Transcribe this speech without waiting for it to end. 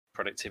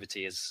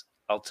productivity is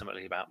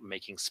ultimately about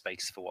making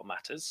space for what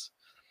matters.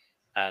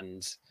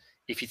 And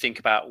if you think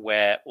about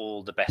where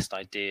all the best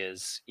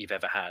ideas you've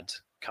ever had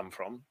come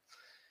from,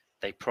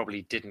 they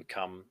probably didn't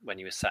come when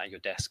you were sat at your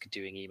desk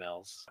doing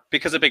emails.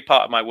 Because a big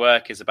part of my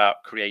work is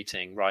about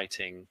creating,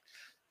 writing,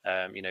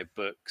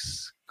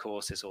 books,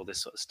 courses, all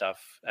this sort of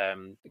stuff. A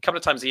couple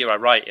of times a year, I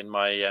write in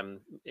my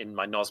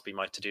Nosby,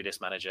 my to-do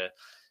list manager.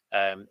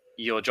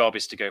 Your job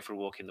is to go for a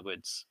walk in the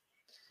woods,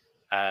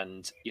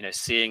 and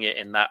seeing it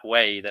in that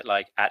way, that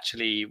like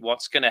actually,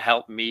 what's going to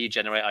help me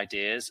generate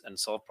ideas and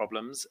solve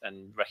problems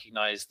and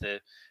recognize the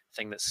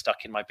thing that's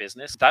stuck in my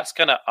business, that's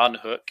going to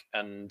unhook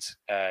and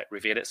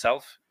reveal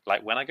itself.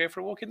 Like when I go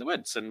for a walk in the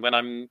woods, and when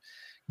I'm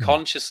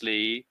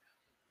consciously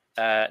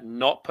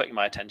not putting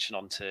my attention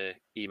onto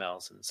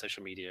emails and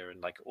social media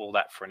and like all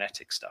that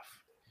frenetic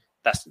stuff.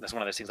 That's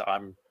one of those things that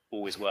I'm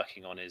always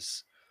working on,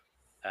 is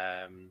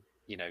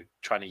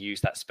trying to use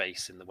that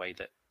space in the way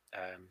that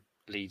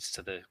leads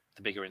to the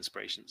bigger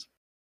inspirations.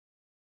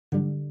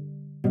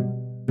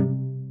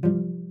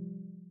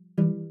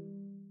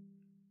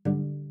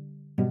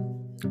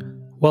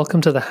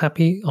 Welcome to the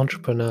Happy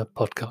Entrepreneur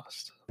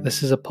Podcast.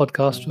 This is a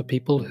podcast for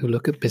people who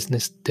look at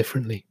business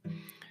differently.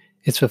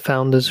 It's for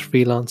founders,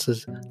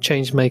 freelancers,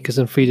 change makers,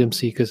 and freedom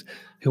seekers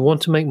who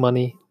want to make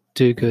money,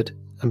 do good,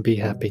 and be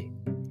happy.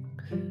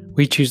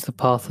 We choose the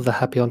path of the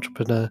happy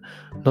entrepreneur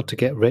not to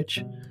get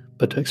rich,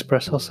 but to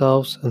express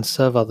ourselves and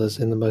serve others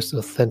in the most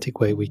authentic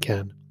way we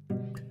can.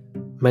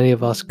 Many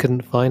of us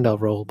couldn't find our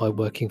role by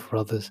working for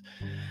others,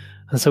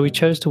 and so we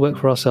chose to work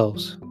for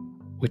ourselves.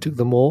 We took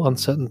the more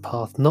uncertain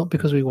path not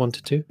because we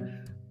wanted to,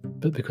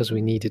 but because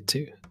we needed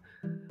to.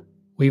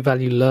 We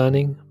value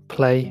learning,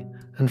 play,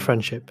 and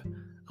friendship,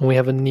 and we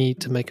have a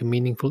need to make a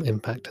meaningful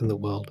impact in the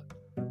world.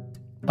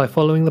 By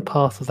following the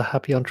path of the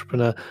happy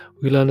entrepreneur,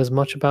 we learn as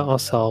much about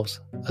ourselves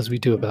as we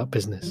do about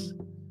business.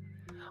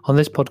 On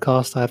this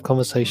podcast, I have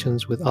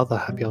conversations with other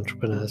happy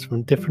entrepreneurs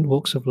from different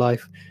walks of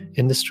life,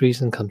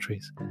 industries, and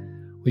countries.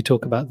 We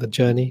talk about the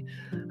journey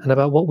and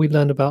about what we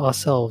learned about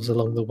ourselves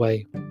along the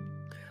way.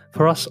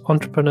 For us,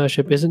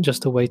 entrepreneurship isn't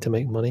just a way to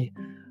make money,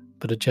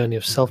 but a journey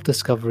of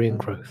self-discovery and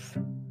growth.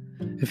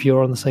 If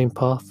you're on the same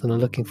path and are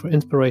looking for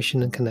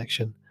inspiration and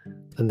connection,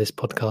 then this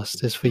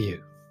podcast is for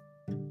you.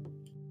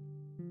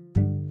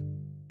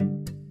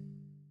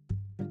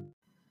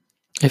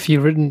 If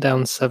you've written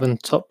down 7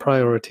 top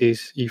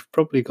priorities, you've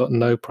probably got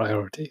no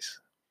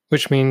priorities,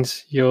 which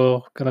means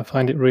you're going to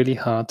find it really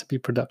hard to be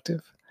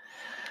productive.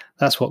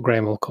 That's what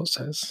Graham Allcott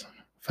says,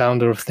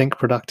 founder of Think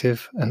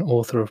Productive and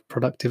author of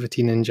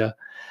Productivity Ninja.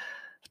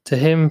 To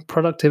him,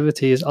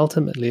 productivity is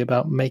ultimately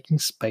about making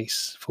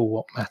space for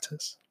what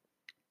matters.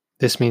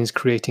 This means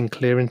creating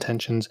clear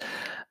intentions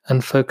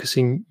and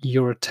focusing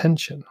your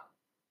attention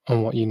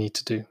on what you need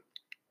to do.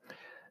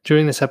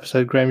 During this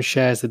episode, Graham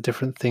shares the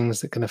different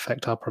things that can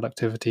affect our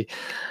productivity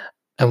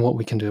and what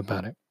we can do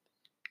about it.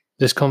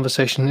 This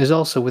conversation is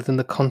also within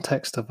the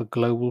context of a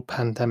global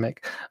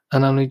pandemic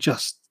and only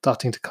just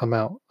starting to come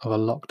out of a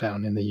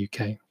lockdown in the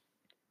UK.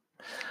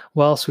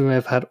 Whilst we may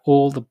have had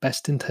all the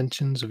best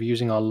intentions of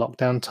using our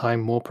lockdown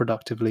time more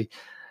productively,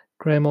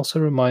 Graham also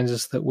reminds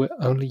us that we're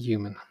only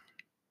human.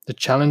 The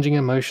challenging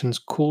emotions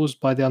caused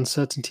by the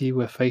uncertainty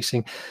we're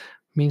facing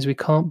means we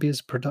can't be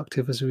as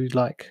productive as we'd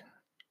like,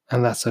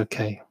 and that's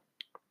okay.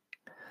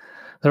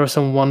 There are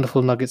some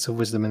wonderful nuggets of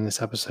wisdom in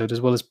this episode,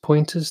 as well as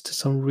pointers to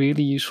some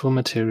really useful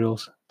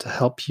materials to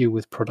help you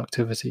with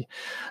productivity,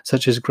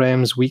 such as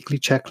Graham's weekly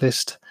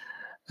checklist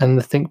and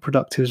the Think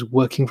Productive's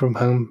Working From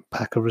Home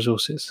pack of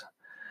resources.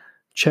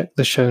 Check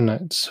the show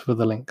notes for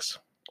the links,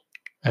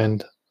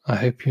 and I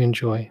hope you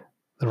enjoy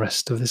the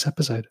rest of this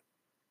episode.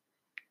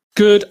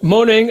 Good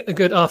morning,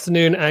 good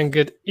afternoon, and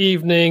good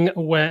evening,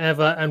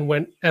 wherever and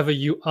whenever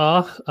you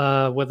are,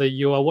 whether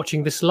you are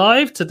watching this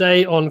live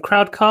today on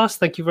Crowdcast,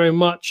 thank you very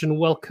much and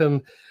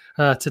welcome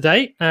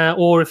today,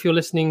 or if you're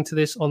listening to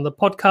this on the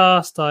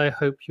podcast, I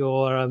hope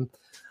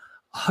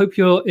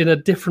you're in a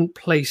different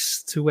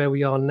place to where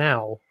we are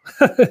now.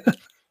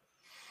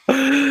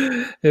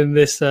 in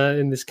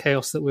this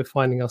chaos that we're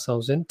finding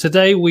ourselves in.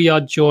 Today we are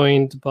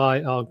joined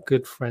by our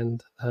good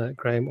friend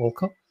Graham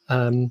Allcott.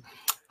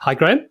 Hi,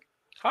 Graham.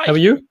 Hi. How are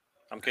you?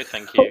 I'm good,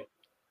 thank you.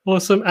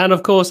 Awesome. And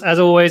of course, as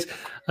always,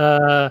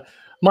 my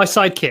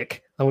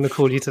sidekick, I'm going to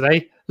call you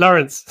today,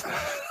 Lawrence.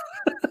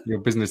 Your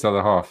business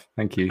other half.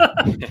 Thank you.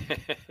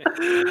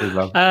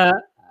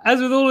 As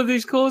with all of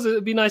these calls, it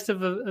would be nice to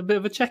have a bit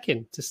of a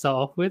check-in to start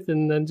off with,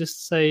 and then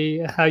just say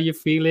how you're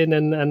feeling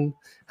and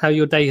how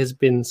your day has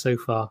been so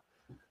far.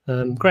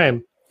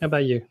 Graham, how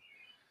about you?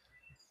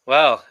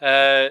 Well,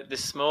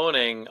 this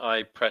morning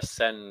I pressed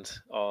send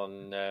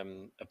on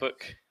a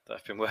book that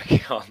I've been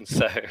working on.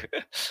 So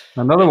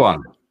another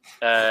one.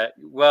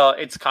 Well,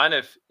 it's kind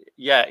of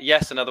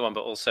yes, another one,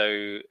 but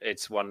also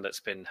it's one that's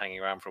been hanging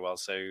around for a while.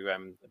 So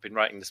I've been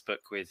writing this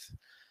book with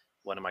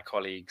one of my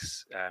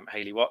colleagues,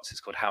 Hayley Watts.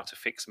 It's called How to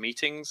Fix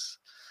Meetings.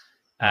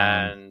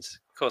 And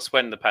of course,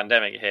 when the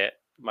pandemic hit,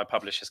 my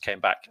publishers came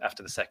back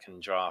after the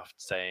second draft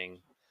saying,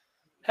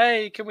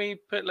 hey, can we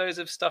put loads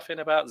of stuff in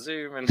about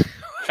Zoom and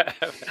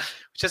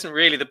which isn't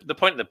really the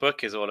point of the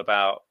book. Is all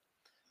about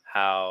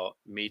how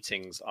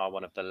meetings are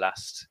one of the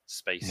last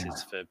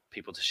spaces for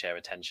people to share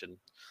attention,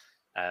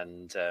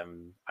 and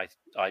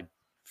I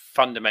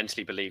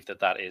fundamentally believe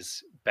that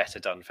is better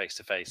done face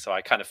to face. So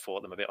I kind of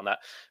fought them a bit on that.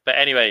 But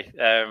anyway,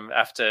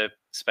 after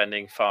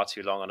spending far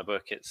too long on a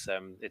book, it's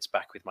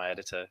back with my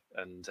editor,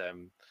 and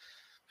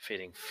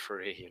feeling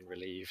free and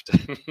relieved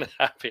and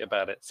happy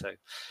about it. So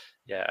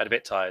yeah, and a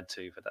bit tired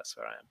too, but that's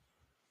where I am.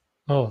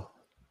 Oh,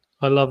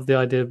 I love the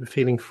idea of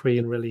feeling free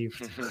and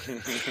relieved.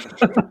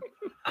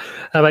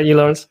 How about you,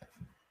 Lawrence?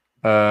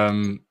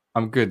 I'm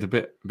good. A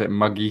bit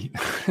muggy.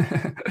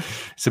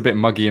 It's a bit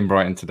muggy in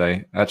Brighton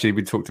today. Actually,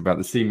 we talked about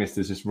the sea mist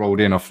has just rolled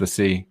in off the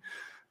sea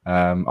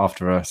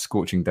after a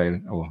scorching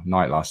day or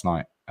night last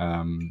night.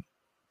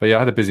 But yeah, I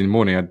had a busy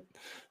morning. I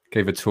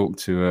gave a talk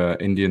to an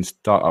Indian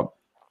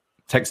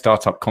tech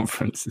startup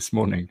conference this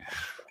morning,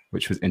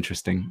 which was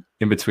interesting.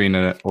 In between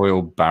an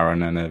oil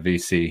baron and a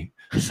VC,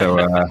 so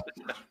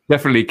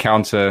definitely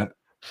counter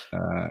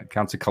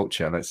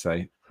culture. Let's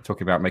say,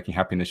 talking about making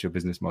happiness your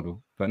business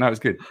model. But no, it was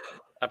good.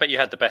 I bet you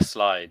had the best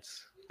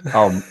slides.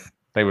 Oh,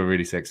 they were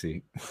really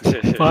sexy.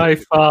 By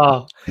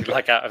far.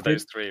 Like out of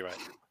those three, right?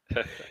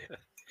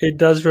 It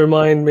does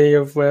remind me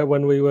of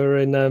when we were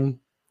in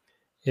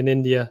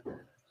India,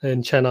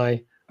 in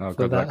Chennai. Oh,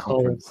 for God, that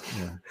whole.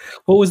 Yeah.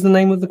 What was the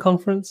name of the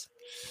conference?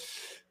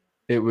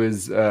 It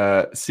was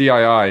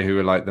CII, who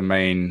were like the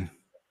main,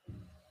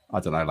 I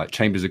don't know, like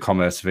chambers of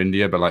commerce of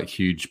India, but like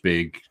huge,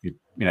 big,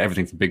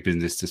 everything from big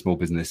business to small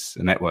business,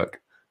 a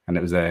network. And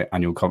it was their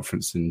annual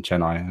conference in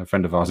Chennai. A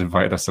friend of ours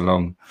invited us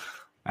along.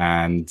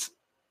 And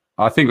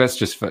I think that's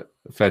just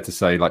fair to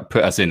say, like,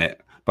 put us in it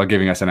by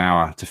giving us an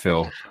hour to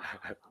fill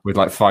with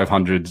like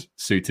 500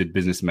 suited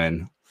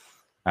businessmen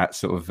at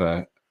sort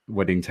of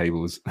wedding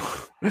tables.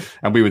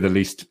 And we were the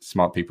least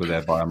smart people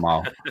there by a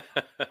mile.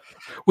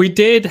 We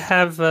did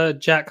have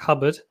Jack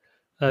Hubbard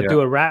do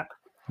a rap.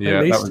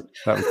 Yeah, that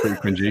was pretty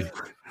cringy.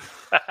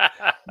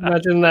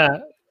 Imagine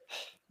that.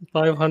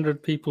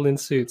 500 people in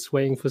suits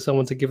waiting for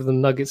someone to give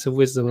them nuggets of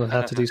wisdom on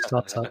how to do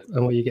startup,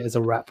 and what you get is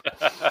a rap.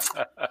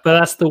 But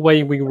that's the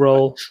way we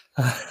roll.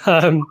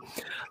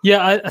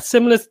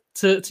 Similar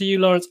to you,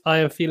 Lawrence, I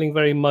am feeling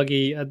very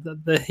muggy.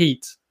 The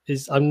heat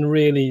I'm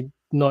really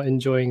not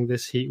enjoying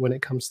this heat when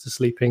it comes to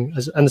sleeping,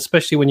 and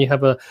especially when you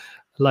have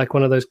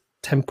one of those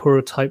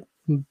tempura type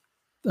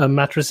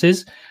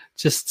mattresses,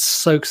 just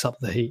soaks up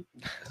the heat.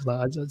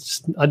 I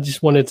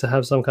just wanted to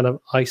have some kind of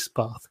ice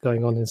bath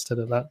going on instead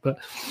of that. But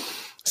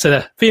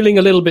so feeling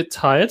a little bit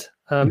tired.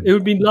 It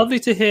would be lovely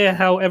to hear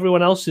how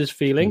everyone else is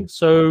feeling.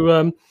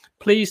 So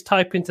please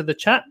type into the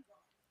chat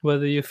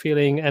whether you're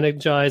feeling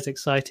energized,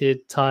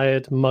 excited,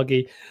 tired,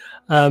 muggy.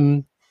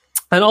 And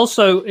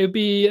also, it'd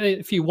be,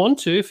 if you want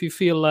to, if you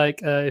feel like,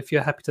 if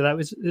you're happy to that,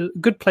 it's a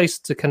good place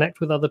to connect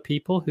with other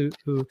people who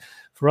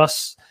for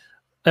us,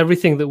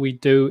 everything that we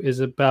do is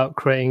about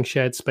creating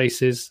shared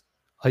spaces,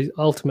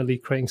 ultimately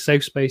creating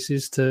safe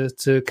spaces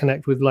to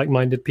connect with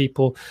like-minded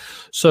people.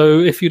 So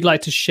if you'd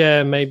like to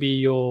share maybe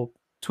your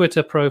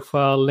Twitter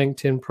profile,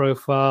 LinkedIn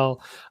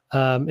profile,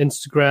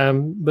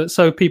 Instagram, but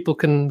so people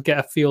can get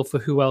a feel for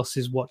who else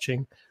is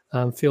watching,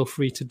 feel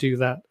free to do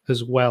that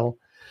as well.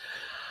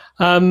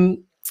 Today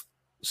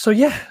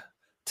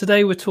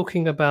we're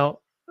talking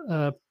about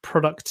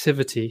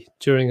productivity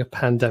during a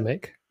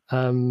pandemic.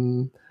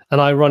 And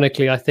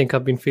ironically, I think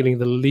I've been feeling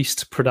the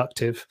least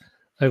productive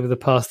over the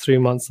past 3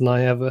 months than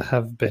I ever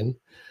have been.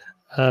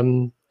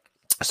 How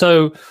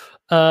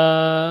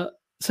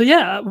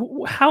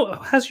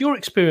has your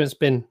experience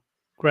been,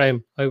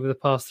 Graham, over the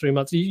past 3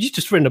 months? You've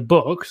just written a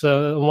book,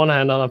 so on one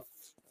hand, I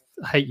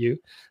hate you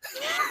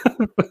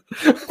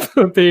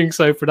for being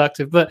so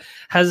productive. But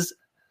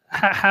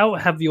how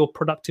have your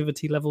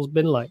productivity levels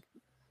been like?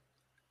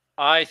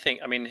 I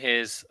think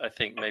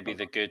maybe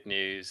the good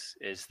news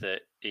is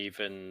that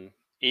even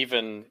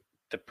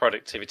the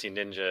productivity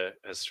ninja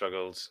has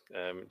struggled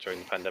during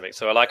the pandemic.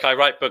 So I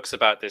write books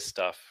about this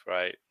stuff,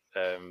 right?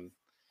 And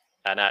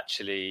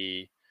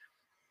actually,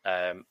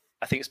 I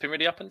think it's been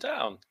really up and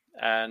down.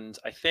 And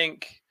I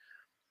think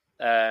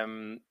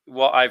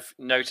what I've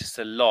noticed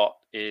a lot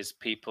is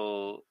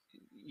people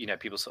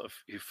sort of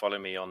who follow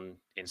me on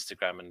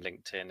Instagram and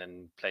LinkedIn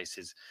and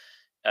places,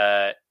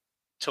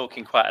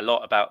 talking quite a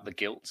lot about the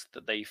guilt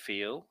that they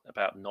feel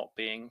about not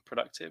being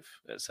productive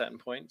at certain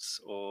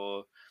points,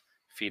 or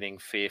feeling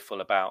fearful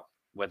about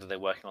whether they're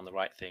working on the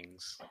right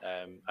things.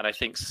 And I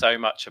think so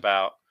much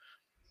about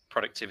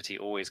productivity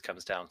always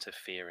comes down to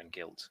fear and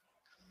guilt.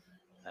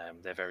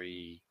 They're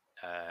very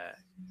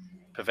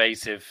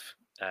pervasive,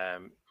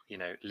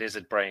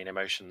 lizard brain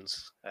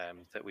emotions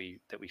that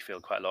we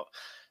feel quite a lot.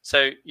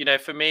 So,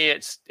 for me,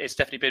 it's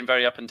definitely been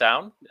very up and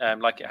down,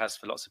 like it has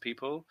for lots of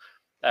people.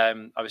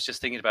 I was just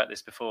thinking about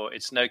this before.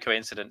 It's no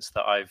coincidence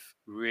that I've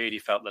really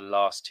felt the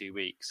last 2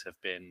 weeks have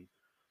been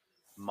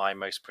my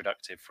most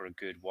productive for a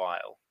good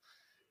while.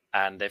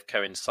 And they've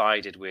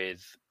coincided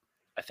with,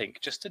 I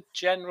think just a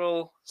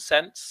general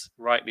sense,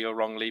 rightly or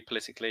wrongly,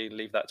 politically,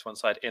 leave that to one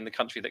side, in the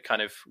country that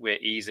kind of we're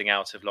easing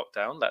out of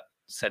lockdown. That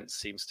sense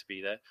seems to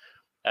be there.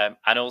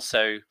 And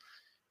also,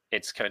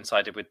 it's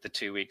coincided with the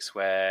 2 weeks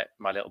where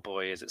my little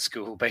boy is at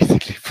school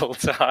basically full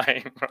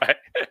time, right?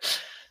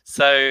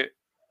 So,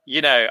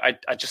 I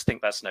just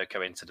think that's no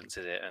coincidence,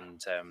 is it?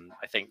 And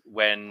I think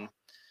when,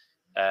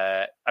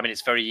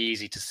 it's very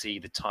easy to see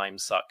the time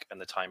suck and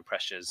the time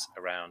pressures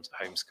around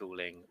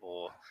homeschooling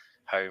or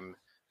home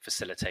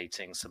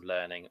facilitating some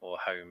learning or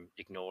home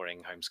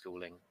ignoring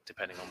homeschooling,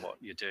 depending on what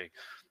you're doing.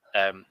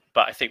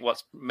 But I think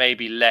what's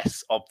maybe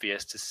less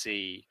obvious to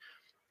see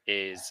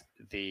is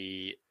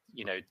the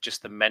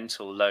just the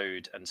mental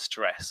load and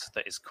stress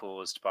that is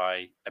caused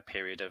by a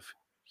period of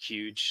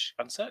huge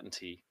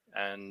uncertainty.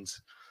 And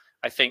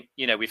I think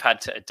we've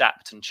had to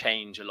adapt and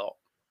change a lot,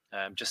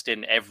 just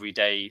in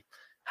everyday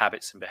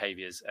habits and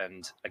behaviors.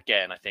 And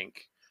again, I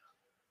think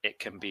it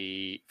can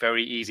be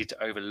very easy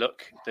to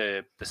overlook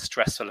the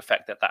stressful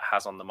effect that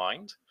has on the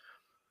mind,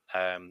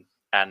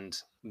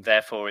 and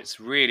therefore it's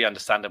really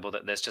understandable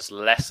that there's just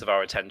less of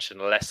our attention,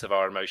 less of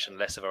our emotion,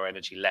 less of our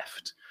energy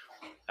left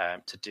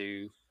to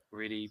do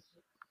really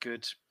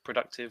good,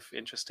 productive,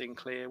 interesting,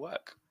 clear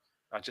work.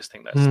 I just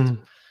think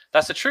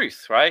that's the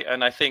truth, right?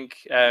 And I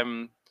think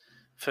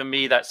for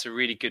me, that's a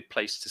really good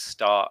place to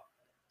start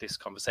this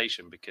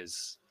conversation,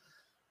 because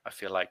I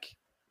feel like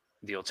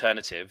the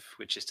alternative,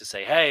 which is to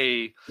say,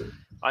 hey,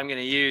 I'm going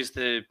to use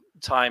the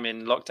time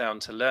in lockdown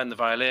to learn the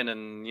violin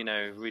and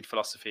read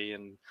philosophy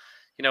and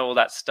all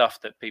that stuff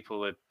that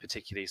people were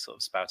particularly sort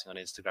of spouting on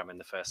Instagram in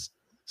the first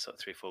sort of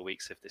 3 or 4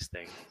 weeks of this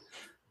thing.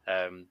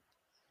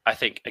 I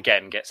think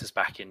again gets us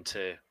back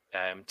into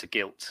to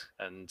guilt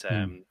and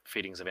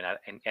feelings of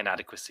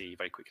inadequacy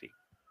very quickly.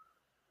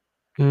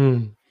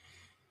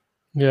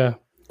 Yeah,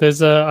 there's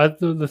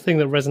the thing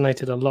that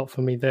resonated a lot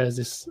for me. There's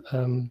this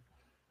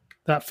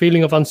that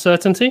feeling of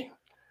uncertainty,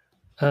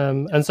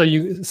 and so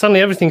you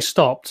suddenly everything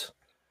stopped,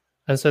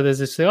 and so there's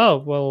this oh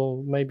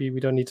well, maybe we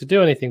don't need to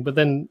do anything. But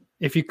then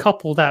if you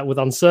couple that with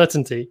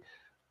uncertainty,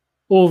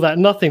 all that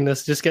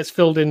nothingness just gets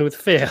filled in with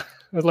fear.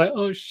 It's like,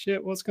 oh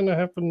shit, what's going to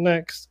happen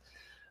next?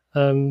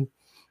 And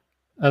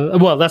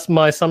well, that's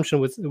my assumption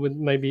with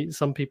maybe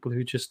some people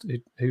who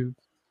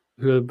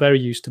are very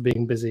used to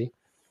being busy.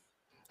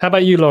 How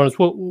about you, Lawrence?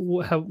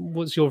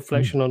 What's your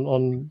reflection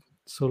on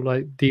sort of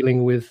like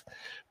dealing with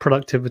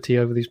productivity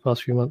over these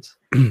past few months?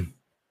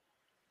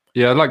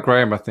 Yeah, like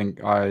Graham, I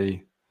think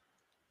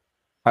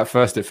at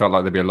first it felt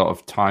like there'd be a lot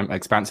of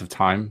expansive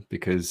time,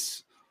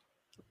 because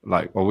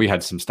we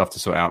had some stuff to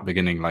sort out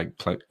beginning, like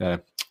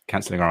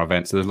cancelling our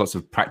events. So there's lots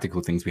of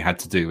practical things we had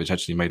to do, which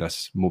actually made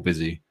us more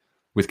busy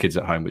with kids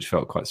at home, which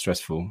felt quite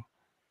stressful.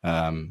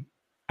 And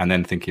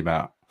then thinking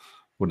about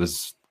what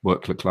does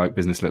work look like,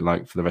 business look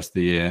like for the rest of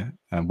the year,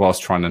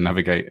 whilst trying to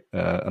navigate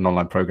an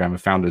online program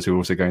of founders who are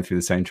also going through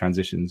the same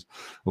transitions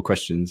or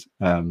questions.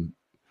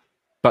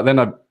 But then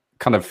I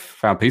kind of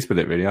found peace with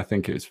it, really. I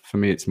think for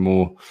me, it's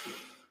more,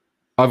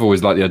 I've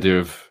always liked the idea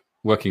of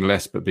working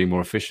less but being more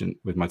efficient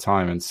with my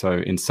time. And so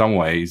in some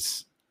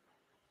ways,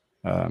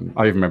 I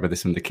even remember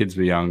this when the kids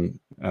were young,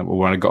 or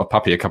when I got a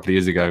puppy a couple of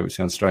years ago, which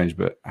sounds strange,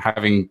 but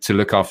having to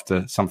look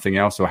after something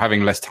else or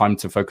having less time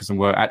to focus on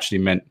work actually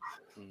meant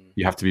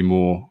you have to be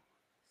more,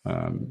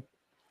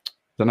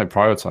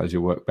 prioritize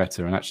your work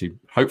better. And actually,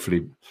 hopefully,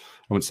 I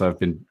wouldn't say I've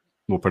been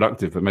more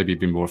productive, but maybe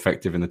been more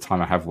effective in the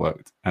time I have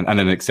worked. And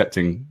then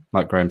accepting,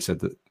 like Graham said,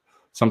 that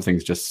some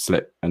things just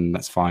slip and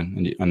that's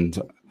fine.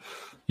 And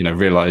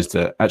realized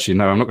that actually,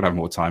 no, I'm not going to have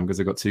more time because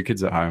I've got 2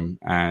 kids at home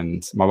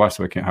and my wife's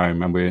working at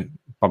home and we're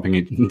bumping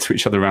into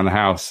each other around the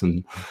house.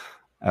 And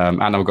I've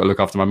got to look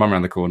after my mum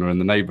around the corner and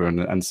the neighbor.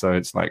 And so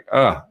it's like,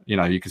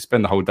 you could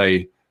spend the whole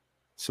day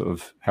sort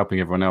of helping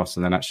everyone else.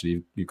 And then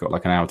actually you've got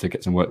like an hour to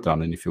get some work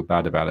done and you feel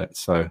bad about it.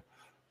 So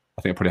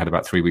I think I probably had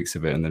about 3 weeks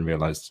of it and then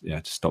realized,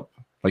 to stop,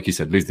 like you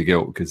said, lose the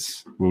guilt,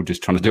 because we're all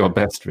just trying to do our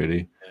best,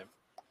 really. Yeah.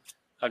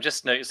 I'm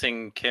just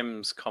noticing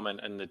Kim's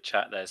comment in the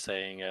chat there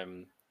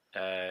saying,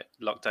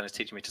 lockdown is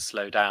teaching me to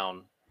slow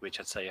down,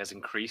 which I'd say has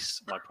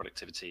increased my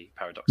productivity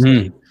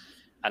paradoxically.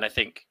 And I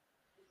think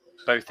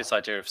both this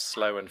idea of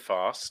slow and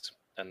fast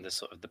and the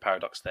sort of the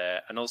paradox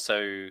there, and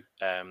also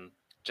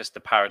just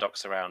the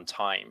paradox around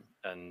time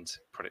and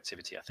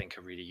productivity, I think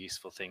are really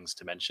useful things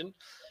to mention.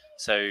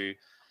 So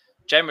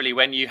generally,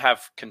 when you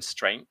have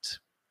constraint,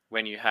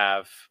 when you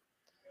have,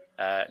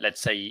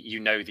 let's say,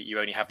 that you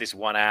only have this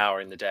 1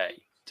 hour in the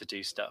day to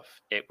do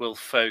stuff, it will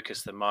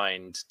focus the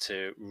mind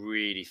to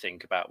really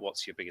think about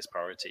what's your biggest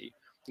priority.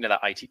 That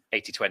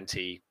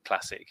 80-20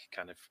 classic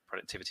kind of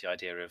productivity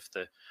idea of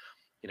the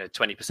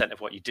 20%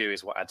 of what you do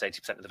is what adds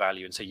 80% of the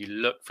value, and so you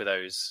look for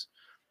those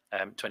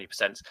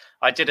 20%.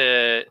 I did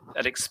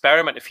an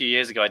experiment a few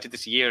years ago. I did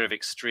this year of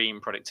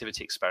extreme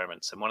productivity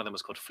experiments, and one of them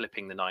was called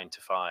flipping the 9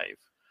 to 5,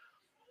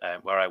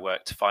 where I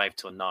worked 5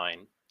 till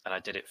 9, and I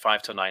did it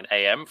 5 till 9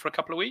 a.m. for a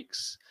couple of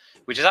weeks,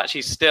 which is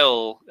actually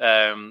still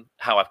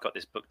how I've got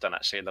this book done.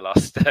 Actually, in the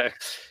last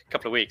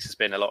couple of weeks, it's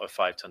been a lot of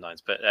 5 till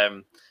 9s, but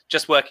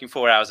just working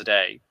 4 hours a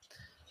day.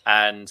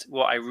 And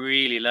what I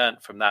really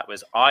learned from that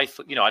was I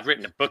thought, I'd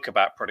written a book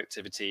about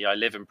productivity. I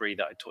live and breathe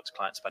that. I talk to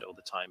clients about it all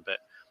the time. But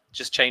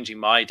just changing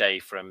my day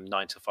from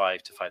 9 to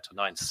 5 to 5 to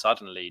 9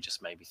 suddenly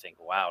just made me think,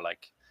 wow,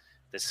 like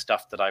this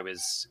stuff that I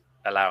was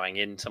allowing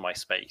into my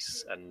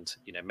space and,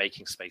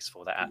 making space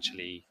for that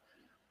actually,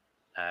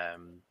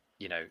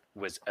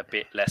 was a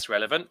bit less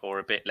relevant or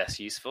a bit less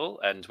useful.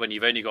 And when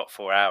you've only got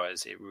 4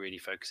 hours, it really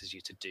focuses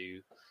you to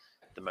do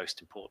the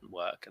most important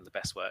work and the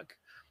best work.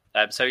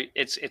 So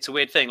it's a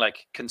weird thing,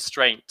 like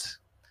constraint,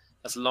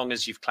 as long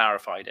as you've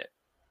clarified it,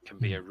 can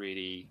be a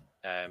really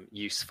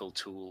useful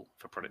tool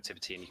for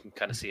productivity, and you can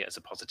kind of see it as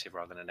a positive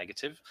rather than a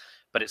negative.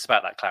 But it's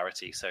about that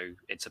clarity. So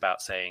it's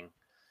about saying,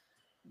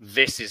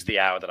 this is the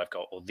hour that I've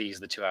got, or these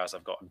are the 2 hours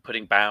I've got, and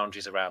putting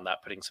boundaries around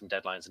that, putting some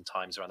deadlines and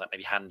times around that,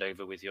 maybe hand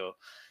over with your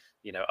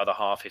other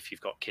half if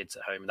you've got kids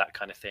at home, that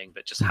kind of thing.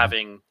 But just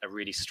having a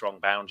really strong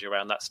boundary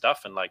around that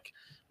stuff, and like,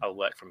 I'll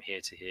work from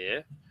here to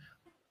here.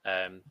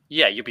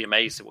 You'll be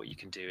amazed at what you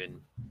can do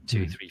in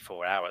 2, 3,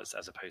 4 hours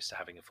as opposed to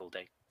having a full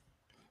day.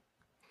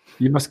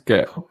 You must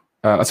get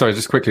sorry,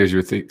 just quickly as you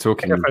were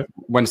talking,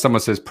 when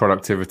someone says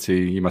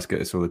productivity, you must get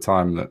this all the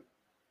time, that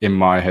in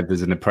my head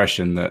there's an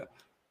impression that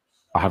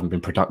I haven't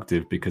been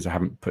productive because I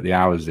haven't put the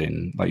hours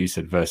in, like you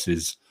said,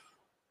 versus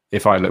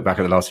if I look back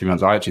at the last few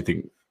months, I actually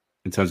think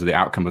in terms of the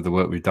outcome of the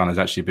work we've done has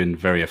actually been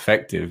very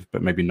effective,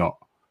 but maybe not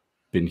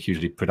been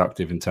hugely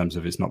productive in terms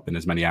of it's not been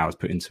as many hours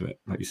put into it,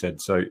 like you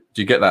said. So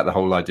do you get that, the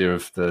whole idea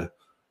of the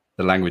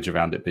language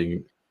around it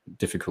being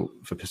difficult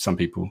for some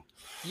people?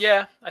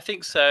 Yeah, I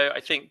think so. I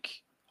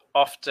think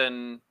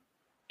often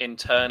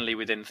internally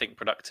within Think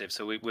Productive,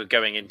 so we're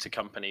going into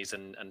companies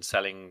and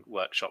selling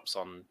workshops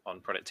on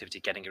productivity,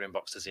 getting your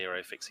inbox to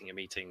zero, fixing your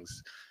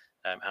meetings,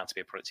 how to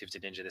be a productivity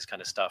ninja, this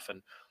kind of stuff.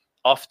 And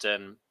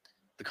often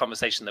the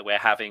conversation that we're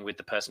having with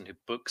the person who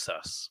books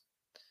us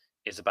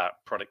is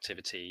about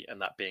productivity,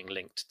 and that being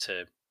linked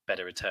to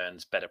better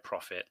returns, better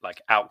profit,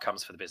 like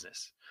outcomes for the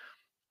business.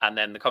 And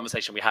then the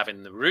conversation we have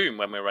in the room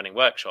when we're running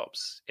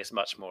workshops is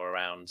much more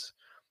around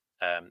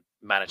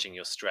managing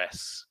your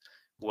stress,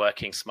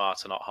 working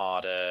smarter, not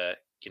harder,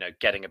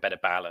 getting a better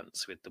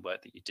balance with the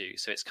work that you do.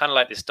 So it's kind of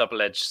like this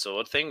double-edged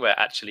sword thing, where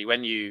actually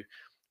when you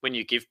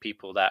give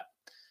people that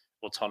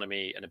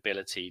autonomy and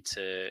ability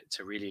to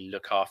really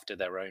look after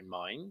their own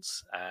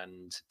minds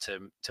and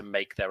to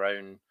make their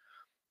own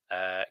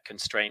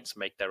constraints,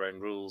 make their own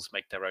rules,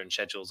 make their own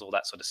schedules, all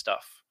that sort of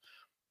stuff,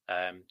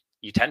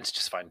 you tend to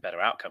just find better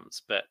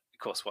outcomes. But of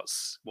course,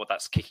 what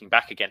that's kicking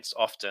back against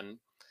often,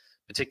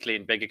 particularly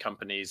in bigger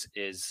companies,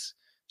 is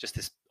just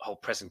this whole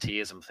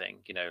presenteeism thing.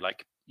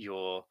 Like,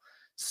 you're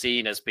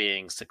seen as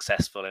being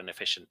successful and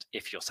efficient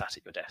if you're sat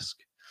at your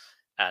desk,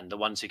 and the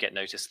ones who get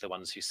noticed are the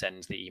ones who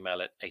send the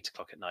email at 8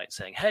 o'clock at night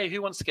saying, "Hey,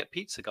 who wants to get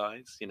pizza,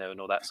 guys?"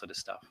 And all that sort of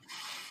stuff.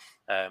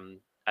 And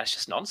it's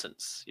just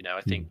nonsense.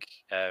 I think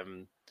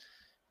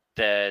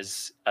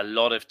there's a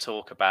lot of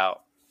talk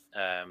about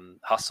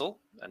hustle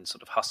and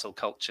sort of hustle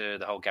culture.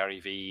 The whole Gary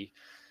V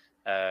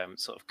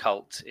sort of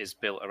cult is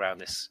built around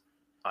this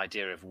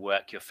idea of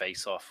work your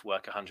face off,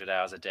 work 100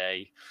 hours a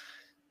day,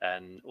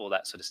 and all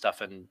that sort of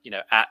stuff. And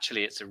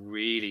actually it's a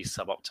really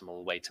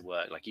suboptimal way to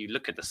work. Like, you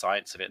look at the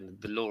science of it, and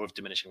the law of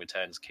diminishing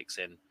returns kicks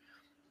in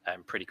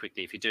pretty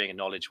quickly. If you're doing a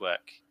knowledge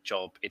work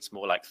job, it's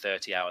more like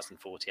 30 hours than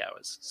 40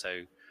 hours.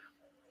 So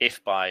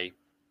if by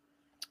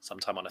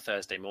sometime on a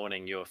Thursday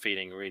morning you're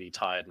feeling really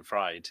tired and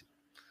fried,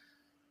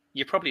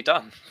 you're probably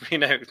done,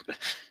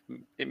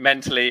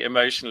 mentally,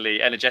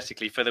 emotionally,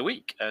 energetically for the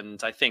week.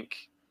 And I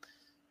think,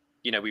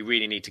 we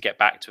really need to get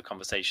back to a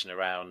conversation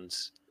around,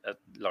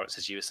 Lawrence,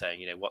 as you were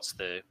saying, what's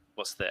the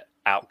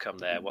outcome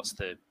there? What's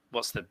the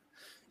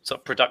sort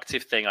of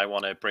productive thing I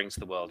want to bring to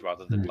the world,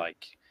 rather than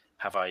like,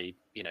 have I,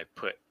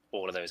 put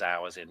all of those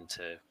hours in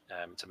to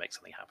make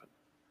something happen?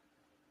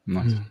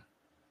 Nice.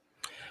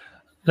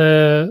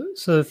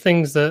 So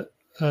things that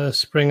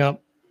spring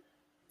up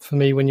for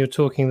me when you're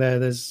talking there,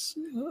 there's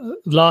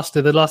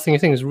the last thing you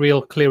think is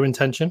real clear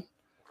intention.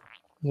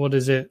 What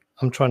is it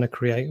I'm trying to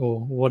create, or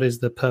what is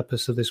the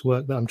purpose of this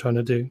work that I'm trying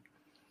to do?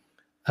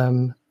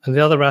 And the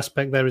other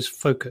aspect there is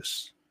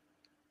focus.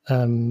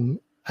 And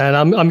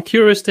I'm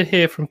curious to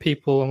hear from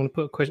people. I'm going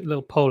to put a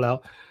little poll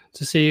out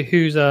to see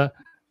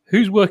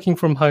who's working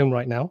from home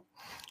right now.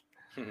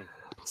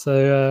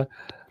 So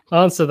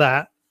answer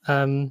that,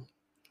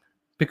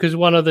 because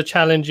one of the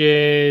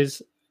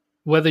challenges,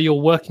 whether you're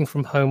working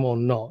from home or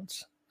not,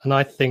 and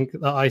I think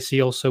that I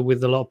see also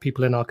with a lot of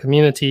people in our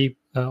community,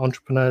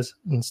 entrepreneurs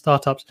and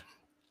startups,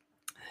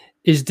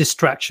 is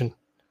distraction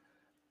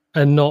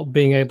and not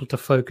being able to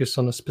focus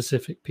on a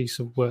specific piece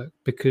of work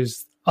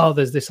because,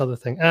 there's this other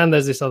thing, and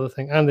there's this other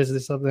thing, and there's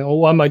this other thing,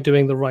 or am I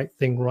doing the right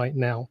thing right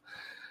now?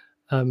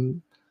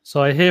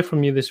 So I hear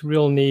from you this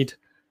real need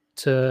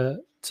to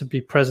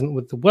be present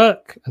with the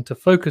work and to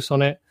focus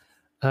on it,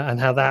 and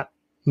how that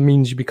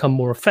means you become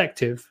more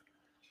effective.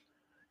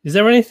 Is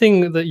there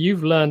anything that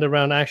you've learned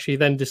around actually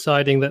then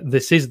deciding that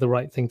this is the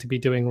right thing to be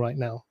doing right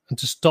now, and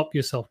to stop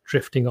yourself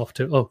drifting off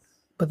to,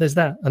 but there's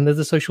that, and there's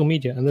the social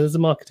media, and there's the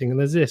marketing, and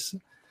there's this?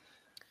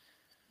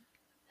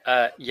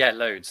 Yeah,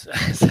 loads.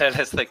 So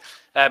let's think.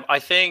 I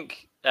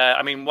think,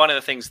 I mean, one of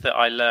the things that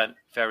I learned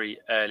very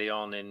early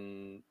on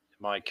in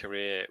my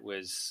career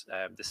was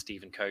the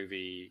Stephen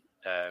Covey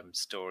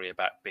story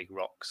about big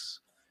rocks,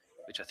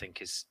 which I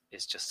think is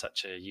just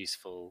such a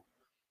useful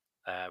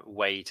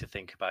way to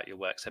think about your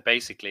work. So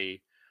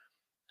basically,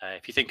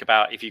 if you think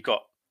about if you've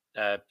got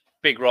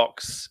big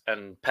rocks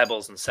and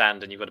pebbles and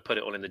sand, and you've got to put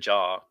it all in the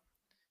jar.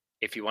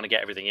 If you want to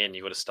get everything in,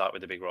 you've got to start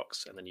with the big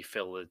rocks, and then you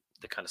fill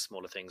the kind of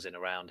smaller things in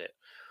around it.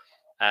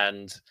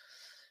 And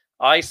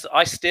I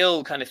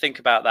still kind of think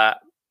about that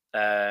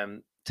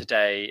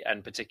today,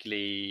 and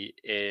particularly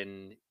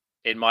in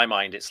my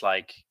mind, it's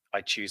like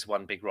I choose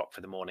one big rock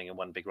for the morning and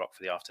one big rock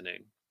for the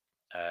afternoon.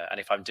 And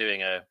if I'm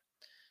doing a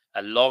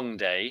long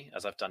day,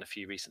 as I've done a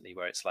few recently,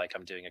 where it's like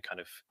I'm doing a kind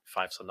of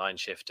 5 to 9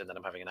 shift, and then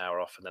I'm having an hour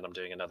off, and then I'm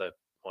doing another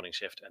morning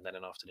shift, and then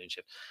an afternoon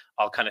shift,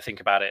 I'll kind of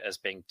think about it as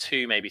being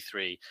 2, maybe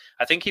 3.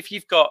 I think if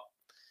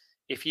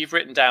you've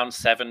written down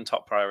 7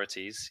 top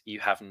priorities,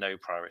 you have no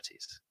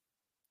priorities.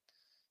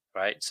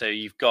 Right, so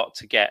you've got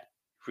to get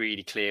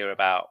really clear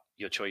about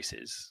your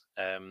choices.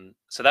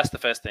 So that's the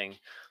first thing.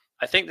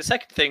 I think the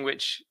second thing,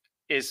 which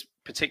is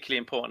particularly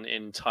important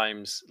in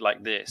times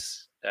like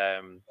this,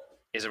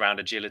 is around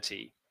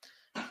agility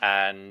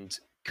and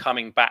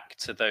coming back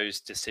to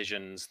those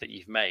decisions that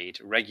you've made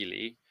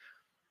regularly.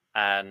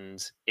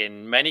 And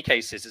in many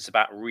cases, it's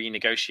about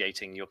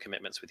renegotiating your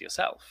commitments with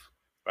yourself.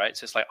 Right,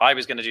 so it's like I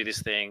was going to do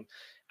this thing,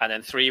 and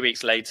then 3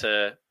 weeks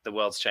later, the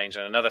world's changed,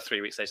 and another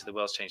 3 weeks later, the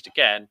world's changed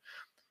again.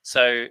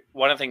 So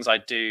one of the things I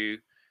do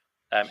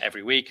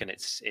every week, and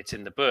it's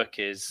in the book,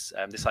 is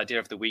this idea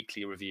of the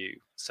weekly review.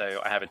 So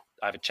I have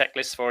a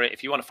checklist for it.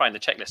 If you want to find the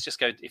checklist,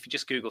 if you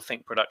just Google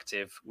Think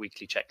Productive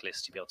weekly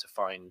checklist, you'll be able to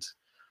find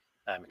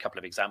a couple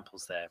of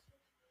examples there.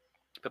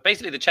 But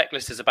basically, the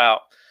checklist is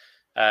about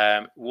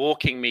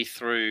walking me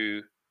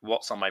through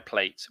what's on my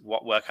plate,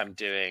 what work I'm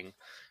doing,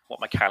 what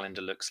my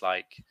calendar looks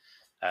like,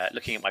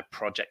 looking at my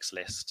projects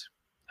list,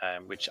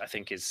 which I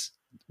think is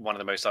one of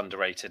the most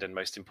underrated and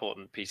most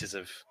important pieces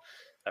of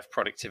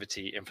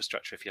productivity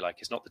infrastructure, if you like.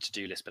 It's not the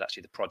to-do list, but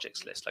actually the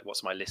projects list. Like,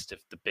 what's my list of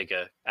the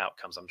bigger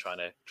outcomes I'm trying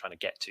to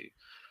get to?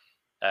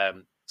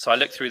 So I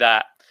look through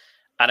that,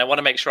 and I want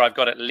to make sure I've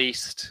got at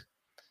least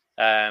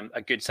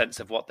a good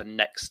sense of what the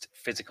next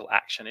physical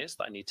action is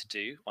that I need to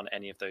do on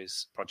any of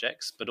those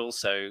projects, but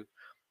also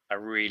a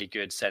really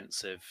good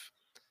sense of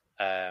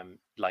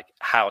like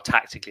how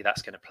tactically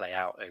that's going to play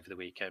out over the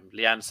week.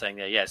 Leanne's saying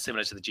there, yeah,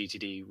 similar to the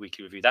GTD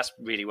weekly review. That's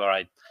really where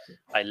I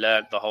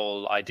learned the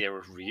whole idea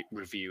of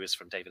review is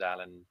from David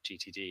Allen,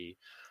 GTD.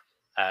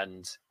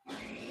 And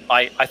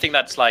I think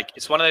that's like,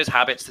 it's one of those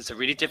habits that's a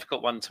really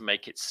difficult one to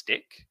make it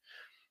stick.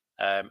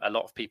 A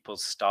lot of people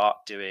start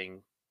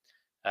doing,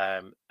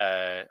 oh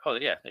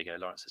yeah, there you go.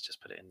 Lawrence has just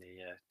put it in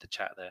the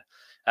chat there.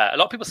 A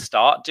lot of people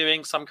start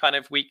doing some kind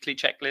of weekly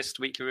checklist,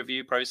 weekly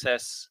review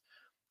process,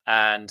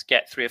 and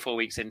get 3 or 4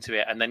 weeks into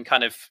it, and then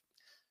kind of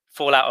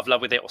fall out of love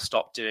with it or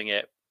stop doing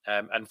it.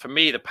 And for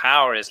me, the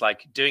power is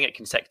like doing it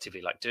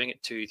consecutively, like doing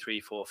it 2,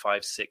 3, 4,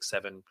 5, 6,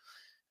 7,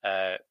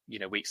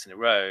 weeks in a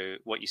row.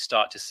 What you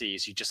start to see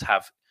is you just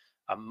have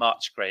a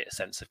much greater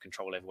sense of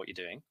control over what you're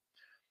doing.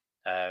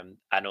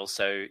 And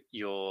also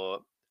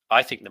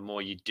I think the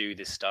more you do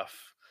this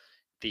stuff,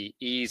 the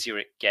easier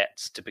it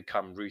gets to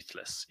become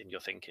ruthless in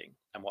your thinking.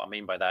 And what I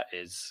mean by that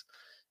is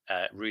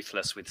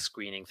ruthless with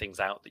screening things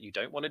out that you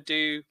don't want to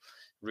do,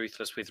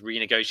 ruthless with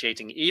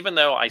renegotiating. Even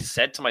though I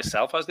said to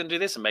myself I was going to do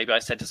this, and maybe I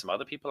said to some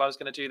other people I was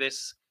going to do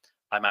this,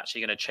 I'm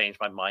actually going to change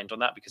my mind on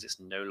that because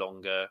it's no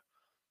longer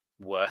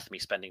worth me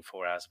spending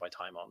 4 hours of my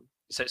time on.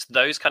 So it's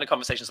those kind of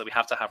conversations that we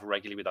have to have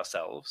regularly with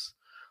ourselves.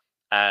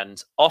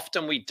 And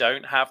often we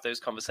don't have those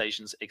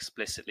conversations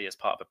explicitly as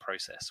part of a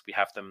process. We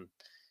have them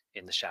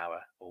in the shower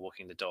or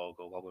walking the dog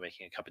or while we're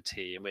making a cup of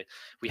tea, and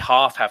we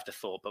half have the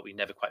thought, but we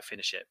never quite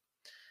finish it.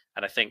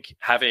 And I think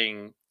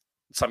having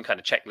some kind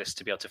of checklist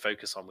to be able to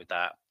focus on with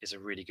that is a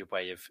really good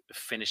way of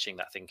finishing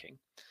that thinking.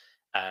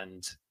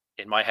 And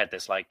in my head,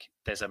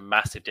 there's a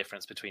massive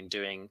difference between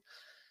doing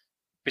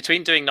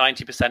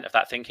 90% of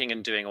that thinking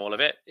and doing all of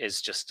it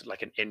is just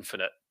like an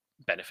infinite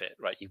benefit,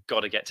 right? You've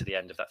got to get to the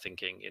end of that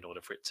thinking in order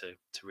for it to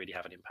really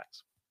have an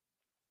impact.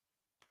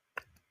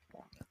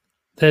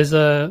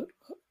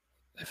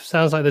 It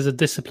sounds like there's a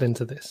discipline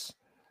to this,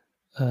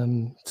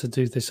 to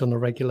do this on a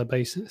regular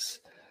basis.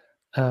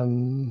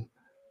 And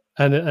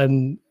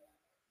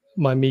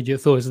my immediate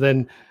thought is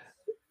then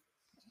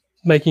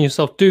making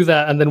yourself do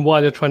that, and then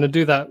while you're trying to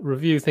do that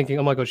review, thinking,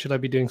 "Oh my God, should I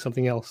be doing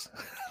something else?"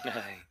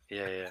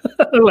 Yeah.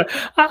 Like,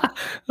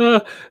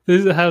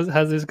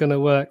 how's this going to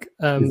work?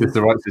 Is this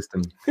the right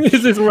system?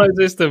 Is this the right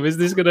system? Is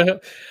this going to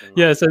help?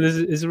 Yeah. So this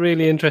is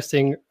really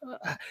interesting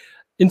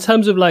in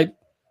terms of like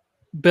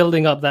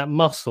building up that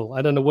muscle.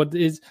 I don't know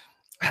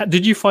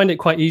did you find it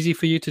quite easy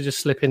for you to just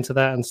slip into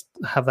that and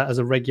have that as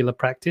a regular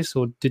practice,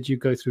 or did you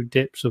go through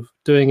dips of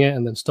doing it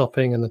and then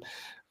stopping and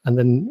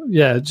then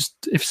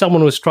just if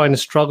someone was trying to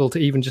struggle to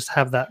even just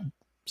have that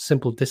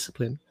simple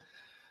discipline,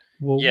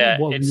 what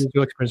has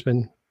your experience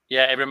been?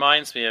 Yeah, it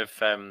reminds me of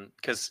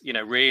because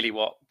really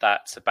what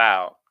that's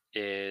about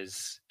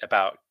is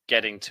about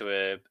getting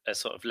to a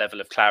sort of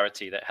level of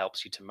clarity that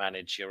helps you to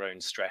manage your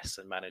own stress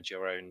and manage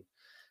your own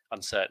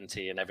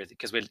uncertainty and everything.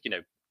 Because we're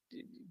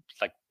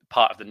like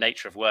part of the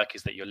nature of work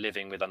is that you're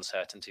living with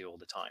uncertainty all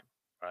the time,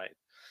 right?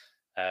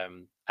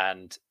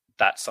 And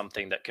that's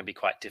something that can be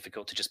quite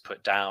difficult to just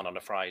put down on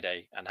a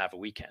Friday and have a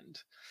weekend.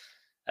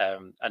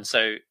 And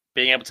so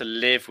being able to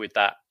live with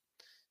that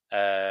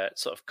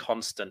sort of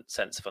constant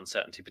sense of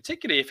uncertainty,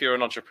 particularly if you're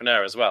an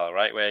entrepreneur as well,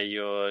 right, where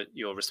you're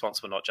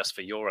responsible not just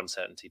for your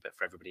uncertainty but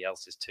for everybody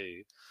else's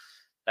too.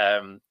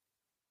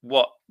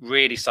 What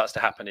really starts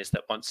to happen is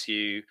that once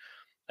you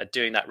are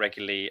doing that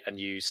regularly and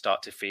you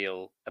start to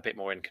feel a bit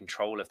more in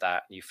control of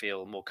that, and you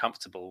feel more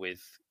comfortable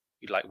with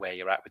like where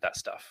you're at with that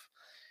stuff,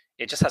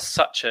 it just has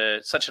such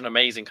an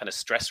amazing kind of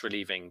stress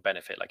relieving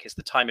benefit. Like it's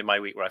the time in my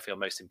week where I feel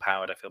most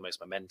empowered, I feel most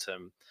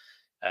momentum.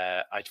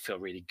 I feel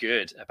really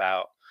good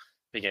about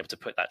being able to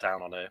put that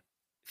down on a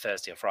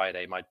Thursday or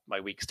Friday. My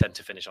weeks tend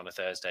to finish on a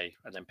Thursday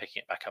and then picking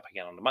it back up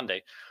again on a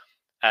Monday.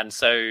 And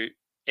so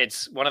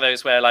it's one of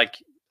those where,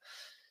 like,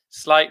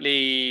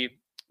 slightly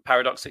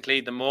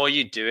paradoxically, the more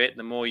you do it,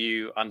 the more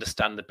you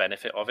understand the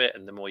benefit of it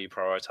and the more you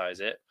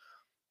prioritize it.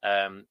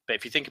 But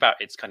if you think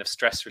about its kind of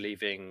stress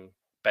relieving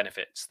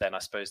benefits, then I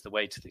suppose the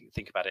way to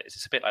think about it is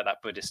it's a bit like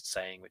that Buddhist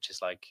saying, which is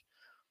like,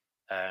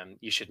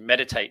 you should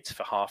meditate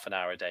for half an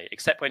hour a day,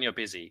 except when you're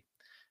busy,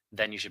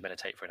 then you should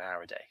meditate for an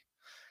hour a day.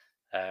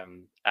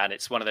 And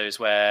it's one of those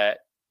where,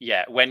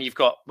 when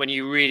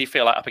you really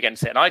feel like up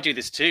against it, and I do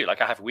this too,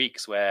 like I have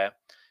weeks where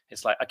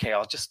it's like, okay,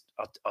 I'll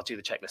do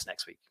the checklist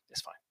next week,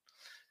 it's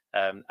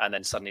fine. And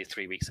then suddenly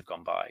 3 weeks have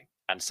gone by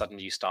and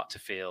suddenly you start to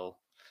feel,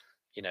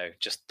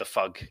 just the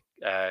fug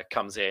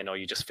comes in, or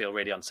you just feel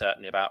really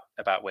uncertain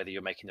about whether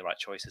you're making the right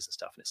choices and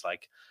stuff. And it's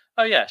like,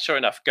 oh yeah, sure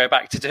enough, go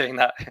back to doing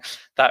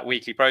that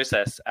weekly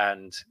process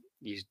and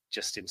you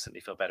just instantly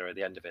feel better at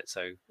the end of it.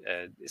 So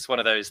it's one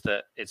of those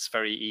that it's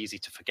very easy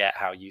to forget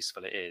how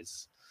useful it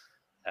is.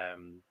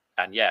 And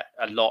a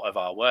lot of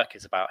our work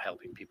is about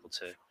helping people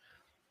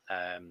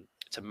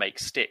to make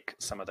stick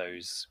some of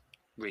those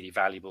really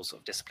valuable sort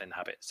of discipline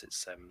habits.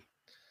 It's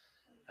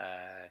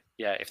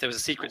if there was a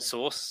secret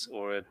sauce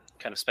or a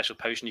kind of special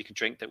potion you could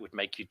drink that would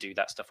make you do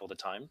that stuff all the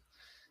time,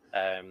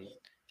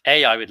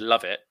 I would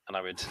love it, and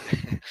I would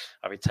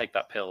I would take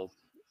that pill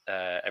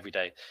every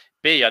day.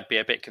 B, I'd be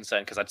a bit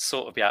concerned because I'd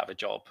sort of be out of a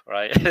job,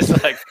 right?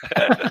 It's like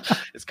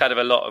it's kind of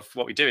a lot of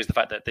what we do is the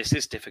fact that this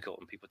is difficult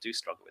and people do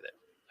struggle with it.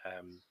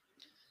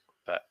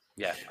 But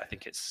I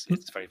think it's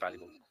very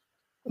valuable.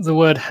 The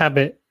word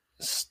habit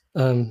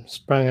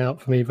sprang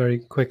out for me very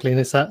quickly, and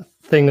it's that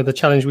thing of the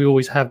challenge we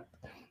always have.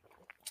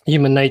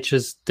 Human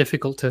nature's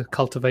difficult to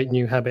cultivate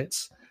new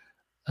habits,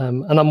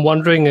 and I'm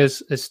wondering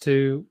as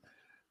to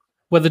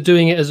whether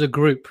doing it as a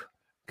group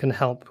can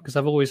help, because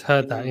I've always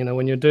heard that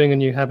when you're doing a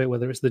new habit,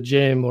 whether it's the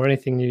gym or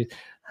anything new,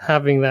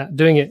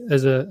 doing it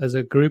as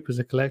a group, as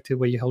a collective,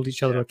 where you hold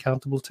each other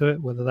accountable to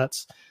it, whether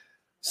that's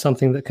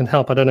something that can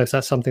help. I don't know if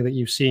that's something that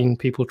you've seen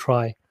people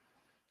try.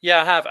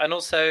 Yeah, I have, and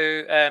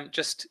also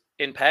just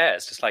in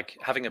pairs, just like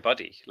having a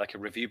buddy, like a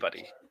review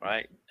buddy,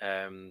 right?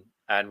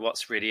 And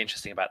what's really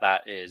interesting about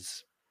that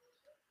is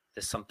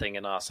there's something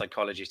in our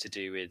psychology to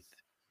do with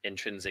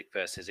intrinsic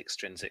versus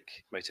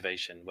extrinsic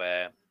motivation,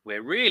 where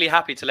we're really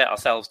happy to let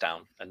ourselves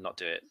down and not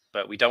do it,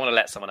 but we don't want to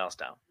let someone else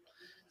down.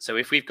 So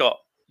if we've got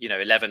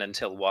 11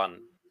 until 1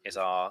 is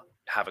our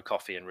have a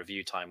coffee and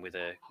review time with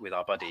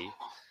our buddy,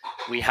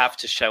 we have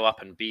to show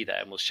up and be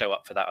there, and we'll show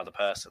up for that other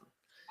person,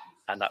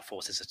 and that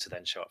forces us to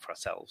then show up for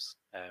ourselves.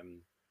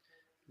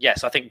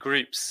 So I think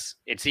groups,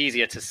 it's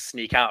easier to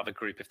sneak out of a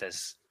group if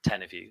there's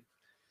 10 of you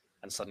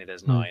and suddenly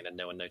there's 9 and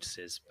no one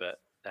notices. But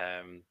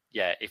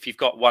if you've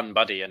got one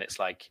buddy and it's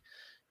like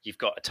you've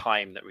got a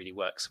time that really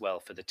works well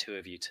for the two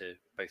of you to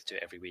both do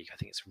it every week, I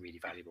think it's a really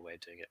valuable way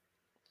of doing it.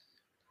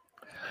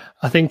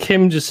 I think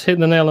Kim just hit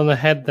the nail on the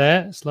head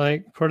there. It's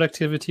like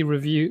productivity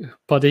review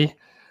buddy.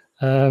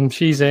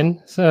 She's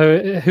in.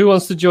 So who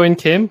wants to join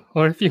Kim?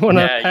 Or if you want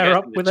to pair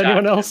up with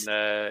anyone else?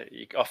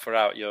 You offer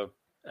out your...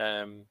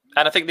 and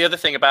I think the other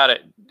thing about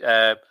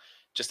it,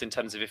 just in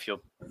terms of if you're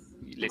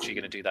literally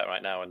going to do that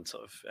right now and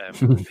sort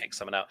of pick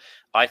someone out,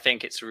 I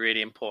think it's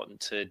really important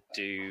to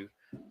do...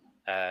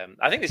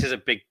 I think this is a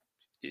big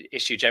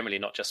issue generally,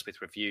 not just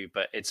with review,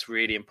 but it's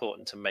really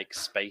important to make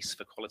space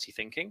for quality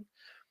thinking.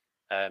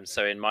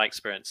 So in my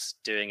experience,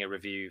 doing a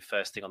review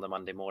first thing on the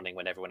Monday morning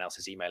when everyone else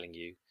is emailing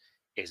you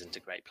isn't a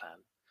great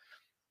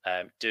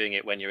plan. Doing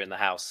it when you're in the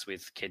house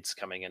with kids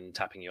coming and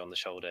tapping you on the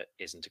shoulder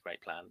isn't a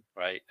great plan,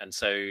 right? And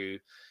so,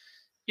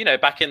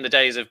 back in the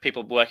days of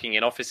people working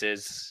in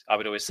offices, I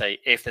would always say,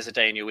 if there's a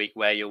day in your week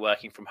where you're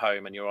working from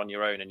home and you're on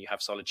your own and you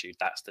have solitude,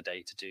 that's the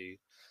day to do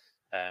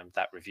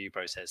that review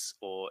process.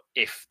 Or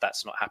if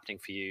that's not happening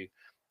for you,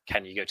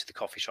 can you go to the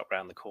coffee shop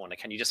around the corner?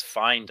 Can you just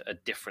find a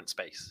different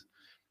space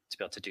to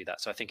be able to do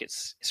that? So I think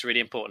it's really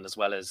important, as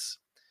well as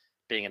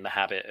being in the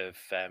habit of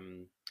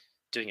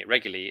doing it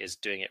regularly, is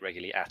doing it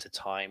regularly at a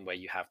time where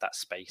you have that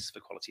space for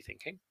quality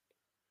thinking.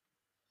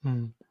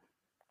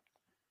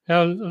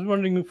 I was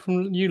wondering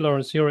from you,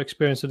 Lawrence, your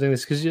experience of doing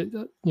this, because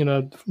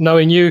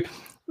knowing you,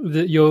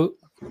 that you're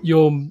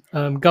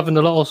governed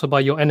a lot also by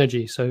your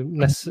energy. So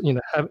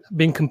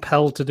being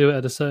compelled to do it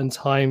at a certain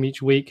time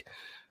each week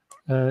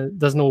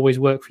doesn't always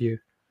work for you.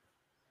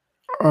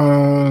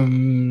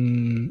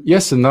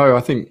 Yes and no.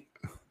 I think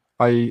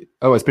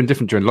it's been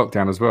different during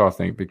lockdown as well, I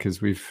think,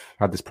 because we've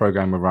had this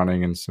program we're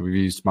running, and so we've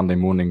used Monday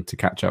morning to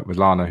catch up with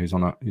Lana, who's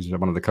one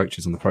of the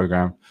coaches on the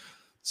program.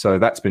 So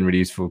that's been really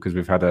useful because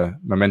we've had a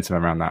momentum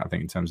around that, I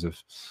think, in terms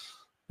of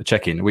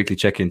a weekly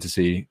check-in to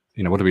see,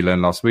 what did we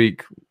learn last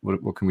week?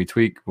 What can we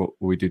tweak? What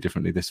will we do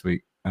differently this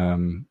week?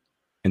 In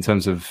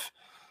terms of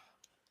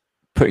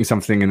putting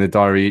something in the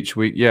diary each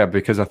week,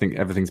 because I think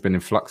everything's been in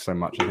flux so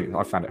much. I think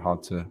I found it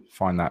hard to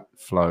find that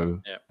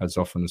flow as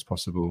often as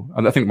possible.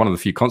 And I think one of the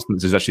few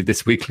constants is actually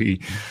this weekly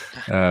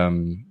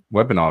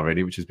webinar,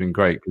 really, which has been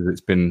great because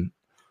it's been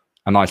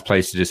a nice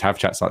place to just have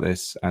chats like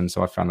this. And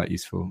so I found that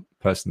useful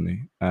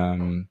personally.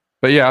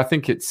 But I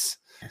think it's,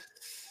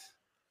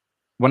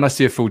 when I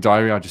see a full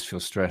diary, I just feel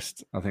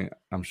stressed.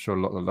 I'm sure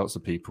lots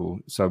of people.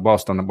 So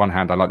whilst on the one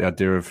hand, I like the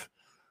idea of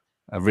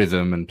a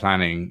rhythm and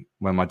planning,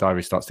 when my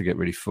diary starts to get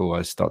really full,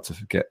 I start to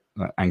get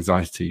that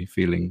anxiety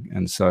feeling.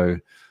 And so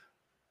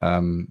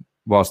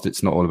whilst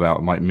it's not all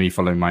about me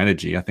following my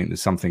energy, I think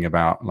there's something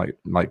about,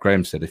 like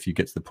Graham said, if you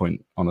get to the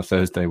point on a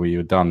Thursday where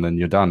you're done, then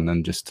you're done,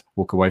 and just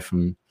walk away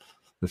from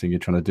the thing you're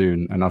trying to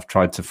do. And I've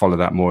tried to follow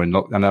that more and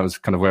that was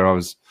kind of where I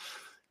was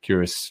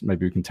curious.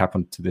 Maybe we can tap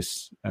onto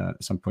this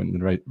at some point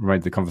and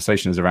raise the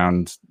conversations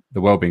around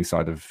the well-being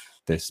side of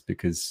this,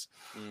 because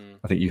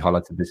I think you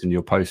highlighted this in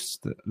your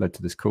post that led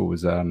to this call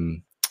was,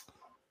 and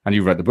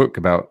you read the book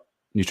about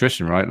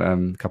nutrition, right?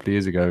 A couple of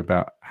years ago,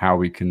 about how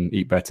we can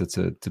eat better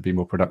to be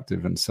more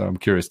productive. And so I'm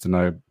curious to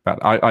know about,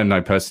 I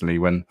know personally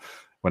when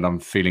I'm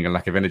feeling a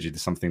lack of energy,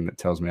 there's something that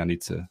tells me I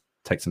need to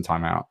take some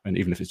time out. And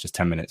even if it's just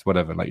 10 minutes,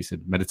 whatever, like you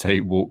said,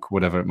 meditate, walk,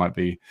 whatever it might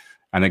be,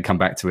 and then come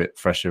back to it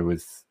fresher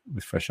with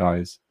fresh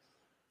eyes.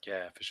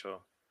 Yeah, for sure.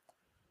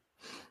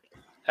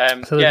 I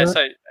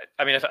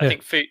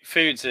think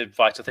food's a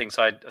vital thing.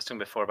 So I was talking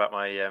before about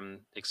my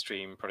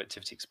extreme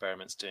productivity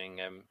experiments, doing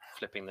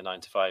flipping the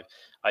 9 to 5.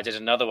 I did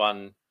another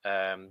one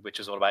which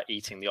was all about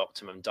eating the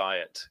optimum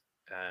diet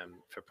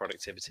for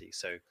productivity.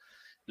 So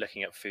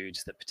looking at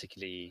foods that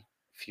particularly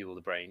fuel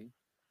the brain.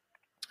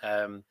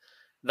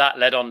 That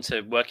led on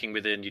to working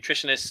with a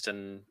nutritionist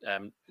and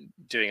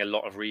doing a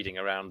lot of reading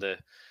around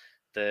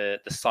the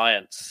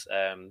science.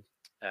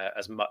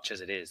 As much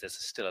as it is, there's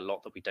still a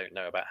lot that we don't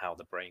know about how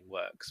the brain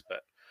works,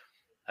 but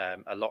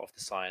a lot of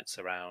the science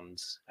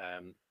around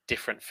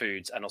different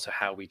foods and also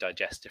how we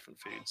digest different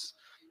foods,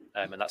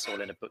 and that's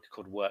all in a book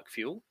called Work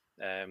Fuel,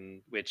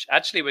 which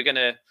actually we're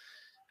going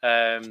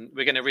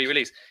to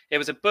re-release. It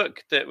was a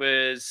book that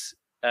was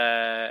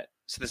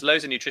so there's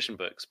loads of nutrition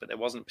books, but there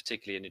wasn't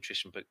particularly a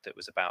nutrition book that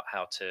was about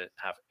how to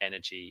have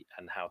energy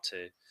and how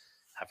to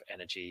have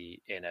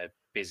energy in a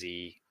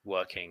busy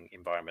working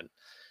environment.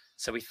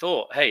 So we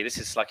thought, hey, this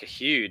is like a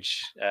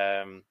huge,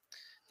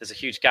 there's a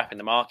huge gap in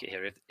the market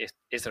here.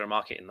 Is there a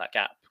market in that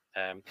gap?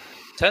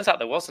 Turns out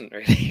there wasn't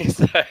really.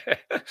 So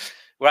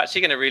we're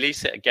actually going to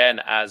release it again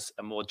as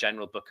a more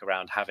general book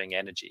around having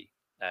energy,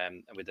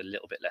 and with a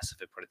little bit less of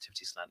a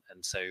productivity slant.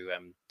 And so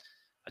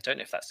I don't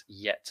know if that's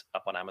yet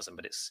up on Amazon,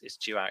 but it's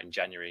due out in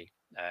January,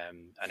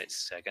 and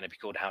it's going to be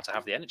called How to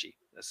Have the Energy.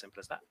 As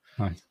simple as that.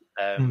 Nice.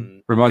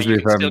 Reminds me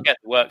of still get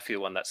the Work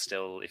Fuel one. That's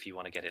still, if you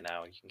want to get it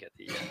now, you can get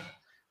the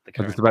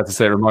I was about to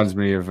say, it reminds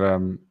me of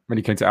when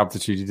you came to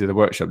Altitude, you did a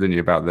workshop, didn't you,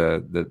 about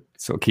the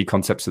sort of key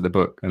concepts of the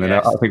book? And then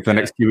I think for the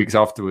next few weeks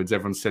afterwards,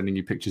 everyone's sending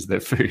you pictures of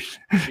their food.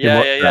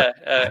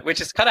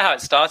 Which is kind of how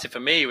it started for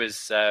me,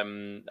 was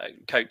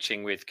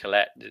coaching with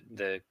Colette,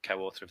 the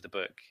co-author of the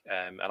book,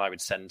 and I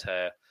would send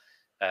her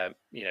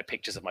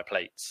pictures of my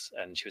plates,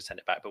 and she would send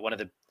it back. But one of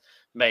the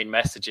main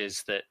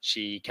messages that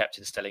she kept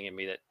instilling in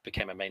me that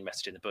became a main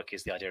message in the book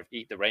is the idea of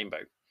eat the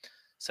rainbow.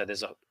 So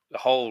there's a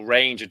whole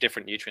range of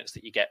different nutrients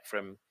that you get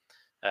from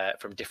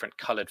different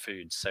colored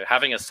foods. So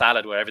having a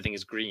salad where everything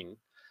is green,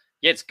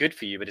 it's good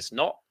for you, but it's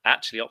not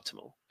actually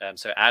optimal.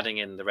 So adding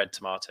in the red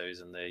tomatoes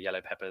and the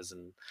yellow peppers,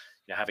 and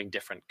having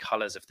different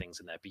colors of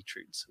things in there,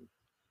 beetroots and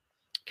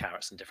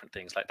carrots and different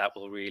things like that,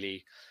 will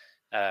really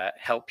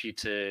help you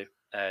to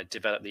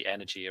develop the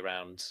energy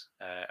around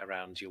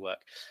your work.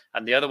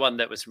 And the other one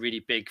that was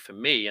really big for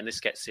me, and this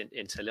gets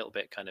into a little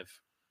bit kind of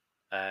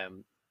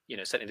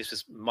certainly this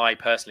was my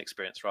personal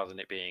experience rather than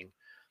it being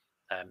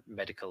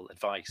medical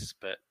advice,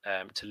 but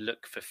to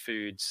look for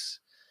foods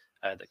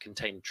that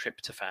contain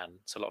tryptophan.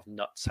 So a lot of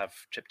nuts have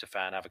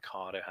tryptophan,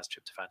 avocado has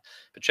tryptophan,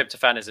 but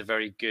tryptophan is a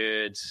very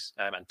good,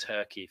 and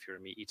turkey if you're a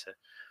meat eater,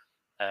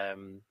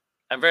 and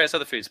various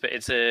other foods, but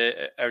it's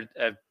a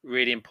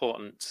really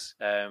important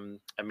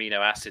amino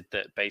acid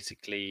that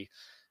basically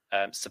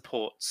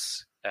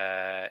supports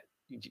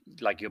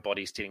like your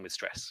body's dealing with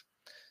stress.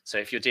 So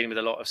if you're dealing with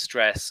a lot of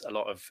stress, a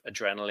lot of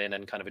adrenaline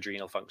and kind of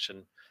adrenal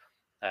function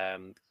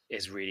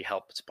is really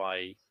helped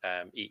by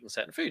eating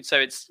certain foods. So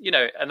it's,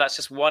 and that's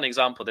just one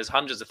example. There's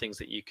hundreds of things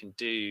that you can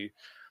do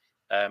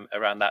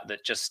around that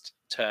just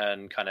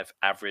turn kind of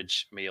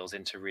average meals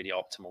into really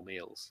optimal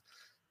meals,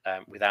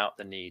 without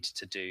the need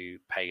to do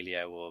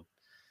paleo or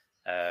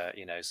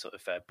sort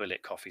of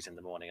bullet coffees in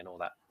the morning and all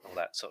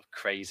that sort of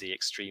crazy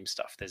extreme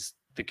stuff.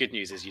 The good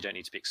news is you don't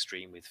need to be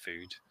extreme with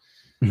food.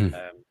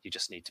 You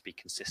just need to be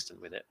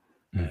consistent with it.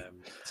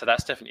 So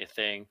that's definitely a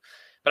thing.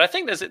 But I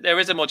think there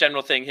is a more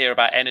general thing here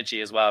about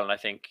energy as well. And I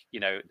think,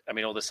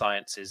 all the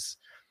science is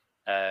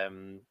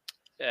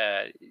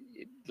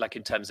like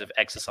in terms of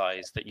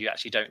exercise, that you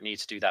actually don't need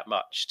to do that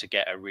much to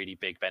get a really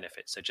big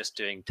benefit. So just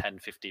doing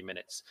 10-15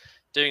 minutes,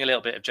 doing a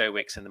little bit of Joe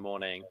Wicks in the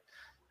morning.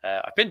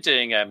 I've been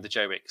doing the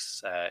Joe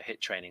Wicks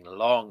HIIT training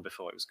long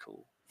before it was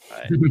cool.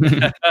 Right?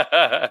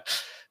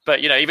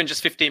 But, even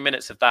just 15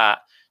 minutes of that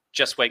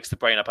just wakes the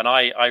brain up. And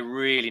I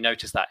really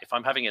notice that if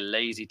I'm having a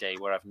lazy day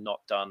where I've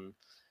not done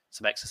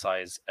some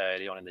exercise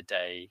early on in the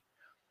day,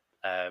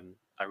 I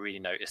really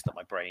notice that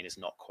my brain is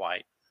not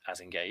quite as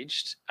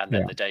engaged. And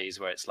then the days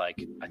where it's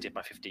like, I did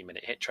my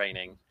 15-minute HIIT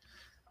training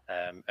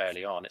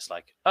early on, it's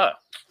like, oh,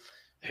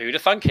 who'd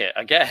have thunk it?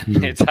 Again,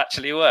 it's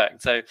actually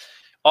worked. So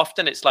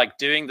often it's like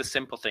doing the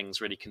simple things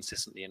really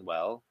consistently and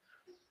well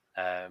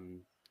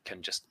can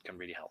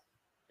really help.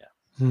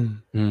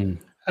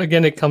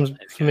 Again, it comes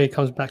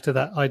back to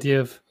that idea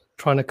of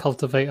trying to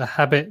cultivate a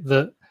habit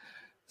that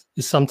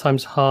is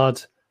sometimes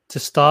hard to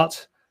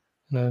start.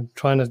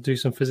 Trying to do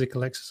some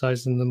physical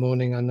exercise in the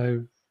morning. I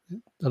know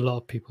a lot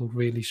of people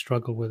really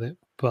struggle with it,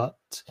 but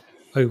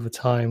over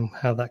time,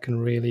 how that can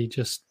really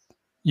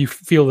you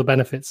feel the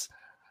benefits.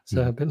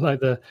 So a bit like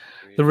the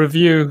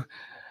review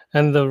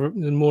and the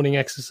morning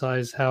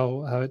exercise,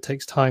 how it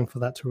takes time for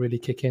that to really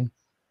kick in.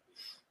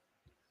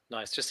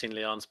 Nice. Just seen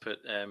Leon's put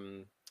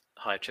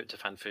high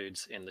tryptophan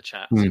foods in the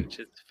chat, which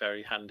is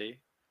very handy.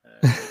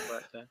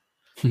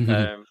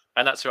 And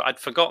that's right. I'd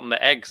forgotten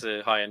that eggs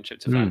are high in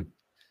tryptophan.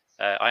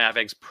 I have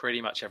eggs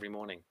pretty much every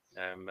morning,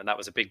 and that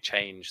was a big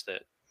change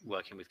that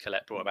working with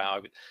Colette brought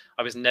about.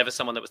 I was never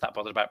someone that was that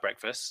bothered about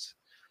breakfast,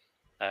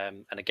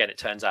 and again, it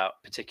turns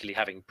out particularly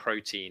having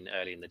protein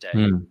early in the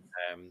day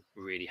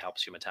really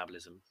helps your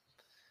metabolism,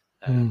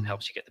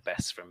 helps you get the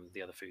best from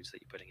the other foods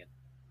that you're putting in.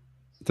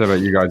 I don't know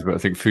about you guys, but I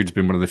think food's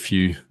been one of the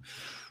few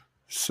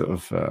sort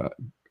of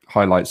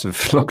highlights of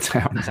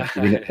lockdown.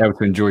 Being able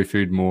to enjoy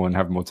food more and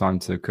have more time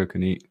to cook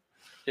and eat.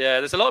 Yeah,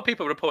 there's a lot of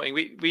people reporting.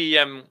 We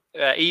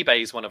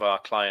eBay is one of our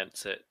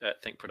clients at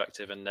Think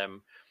Productive, and I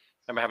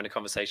remember having a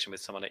conversation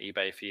with someone at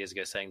eBay a few years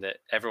ago saying that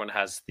everyone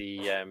has the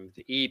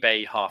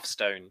eBay half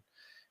stone,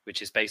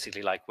 which is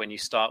basically like when you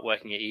start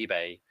working at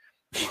eBay,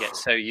 you get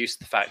so used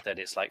to the fact that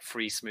it's like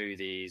free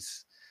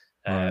smoothies,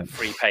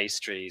 free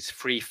pastries,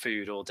 free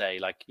food all day,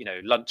 like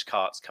lunch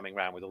carts coming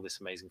around with all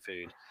this amazing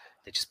food.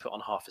 They just put on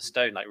half a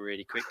stone like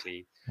really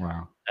quickly.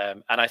 Wow.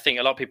 And I think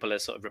a lot of people are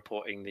sort of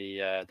reporting the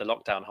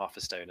lockdown half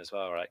a stone as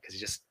well, right? Because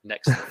you're just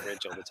next to the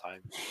fridge all the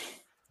time.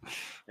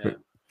 Yeah.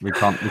 We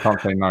can't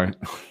say no.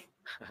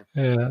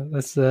 Yeah,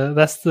 that's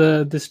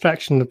the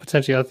distraction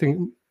potentially. I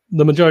think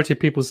the majority of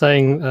people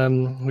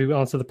saying we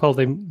answered the poll,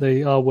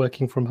 they are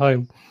working from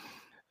home,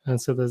 and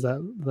so there's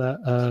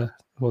that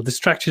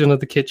distraction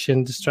of the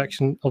kitchen,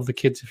 distraction of the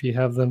kids if you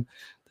have them,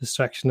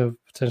 distraction of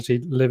potentially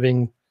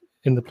living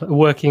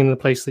working in the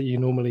place that you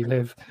normally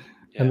live,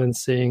 and then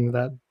seeing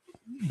that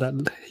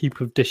heap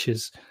of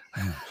dishes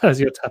as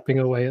you're tapping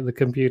away at the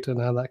computer,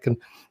 and how that can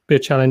be a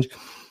challenge.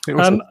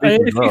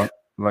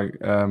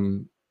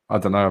 I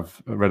don't know,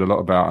 I've read a lot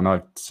about, and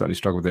I certainly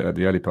struggled with it at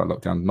the early part of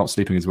lockdown, not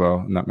sleeping as well,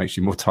 and that makes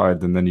you more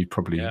tired, and then you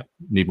probably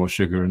need more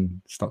sugar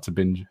and start to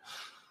binge.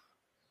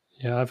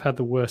 Yeah, I've had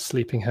the worst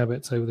sleeping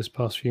habits over this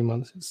past few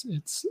months.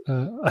 It's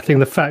I think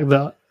the fact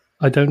that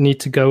I don't need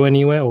to go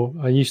anywhere, or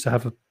I used to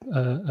have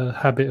a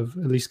habit of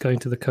at least going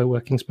to the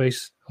co-working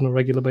space on a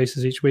regular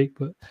basis each week,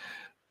 but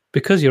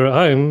because you're at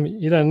home,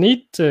 you don't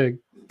need to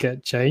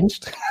get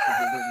changed.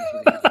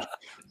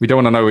 We don't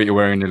want to know what you're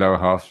wearing in your lower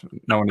half.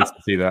 No one needs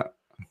to see that.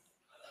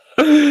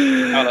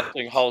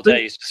 Doing whole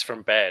days just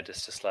from bed.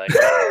 It's just like,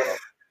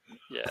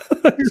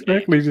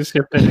 exactly. Just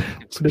have to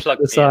put it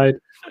aside.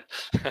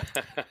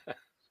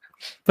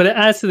 But it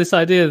adds to this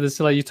idea that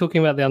like you're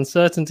talking about the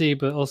uncertainty,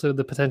 but also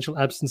the potential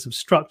absence of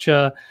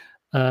structure,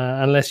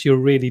 unless you're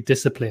really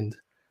disciplined.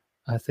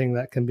 I think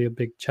that can be a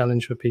big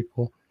challenge for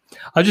people.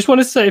 I just want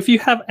to say, if you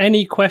have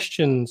any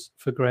questions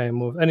for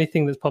Graham or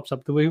anything that pops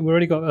up, we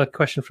already got a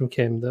question from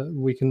Kim that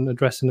we can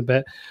address in a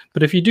bit.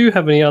 But if you do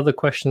have any other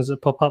questions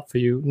that pop up for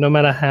you, no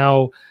matter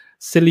how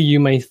silly you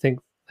may think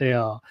they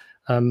are,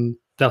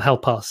 they'll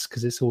help us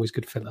because it's always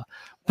good filler.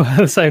 But at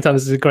the same time,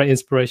 this is a great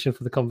inspiration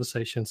for the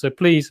conversation. So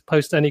please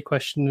post any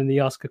question in the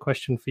Ask a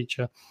Question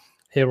feature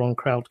here on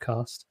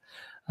Crowdcast.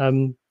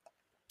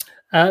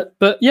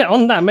 But yeah,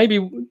 on that, maybe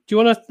do you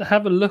want to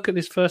have a look at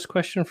this first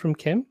question from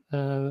Kim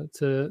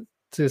to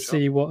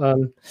see what?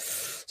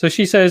 So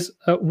she says,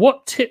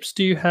 "What tips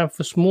do you have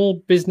for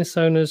small business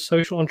owners,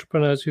 social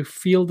entrepreneurs who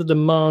feel the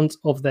demands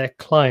of their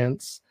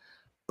clients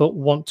but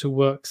want to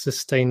work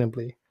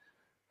sustainably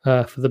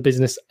for the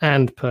business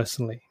and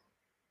personally?"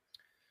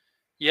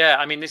 Yeah,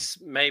 I mean,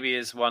 this maybe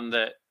is one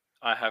that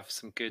I have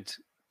some good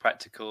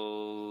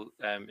practical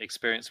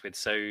experience with.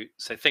 So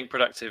Think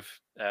Productive,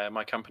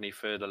 my company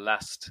for the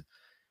last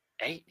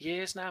 8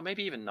 years now,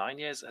 maybe even 9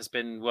 years, has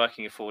been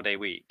working a 4-day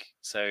week.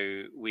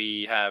 So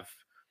we have,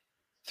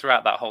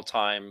 throughout that whole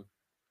time,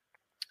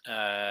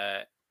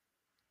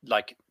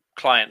 like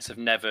clients have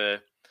never,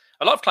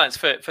 a lot of clients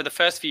for the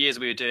first few years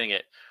we were doing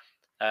it,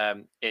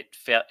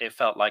 it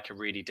felt like a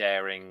really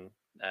daring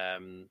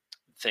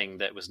thing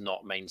that was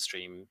not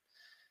mainstream,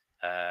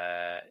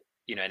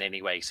 in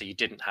any way. So you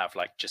didn't have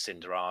like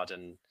Jacinda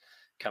Ardern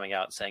coming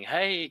out saying,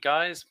 "Hey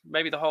guys,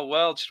 maybe the whole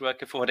world should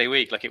work a 4-day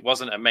week." Like, it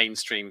wasn't a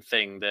mainstream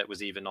thing that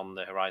was even on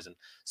the horizon.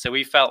 So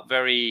we felt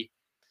very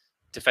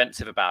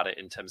defensive about it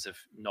in terms of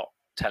not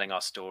telling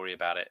our story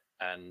about it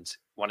and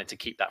wanted to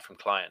keep that from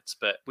clients.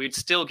 But we'd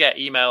still get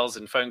emails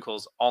and phone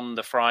calls on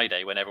the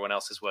Friday when everyone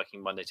else is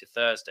working Monday to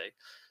Thursday.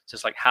 So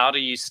it's like, how do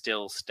you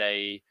still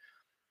stay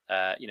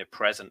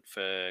present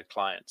for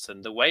clients?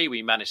 And the way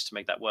we managed to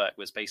make that work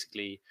was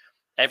basically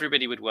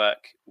everybody would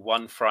work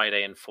one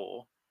Friday in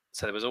 4.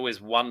 So there was always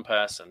one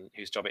person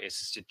whose job it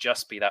is to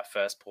just be that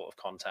first port of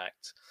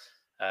contact,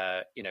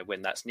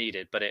 when that's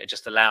needed. But it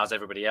just allows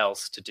everybody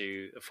else to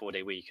do a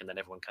 4-day week, and then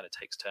everyone kind of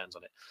takes turns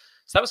on it.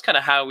 So that was kind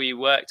of how we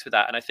worked with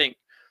that. And I think,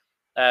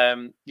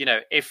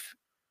 if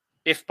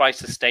by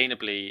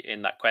sustainably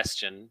in that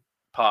question,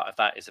 part of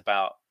that is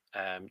about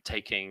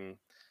taking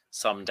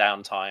some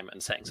downtime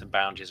and setting some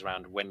boundaries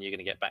around when you're going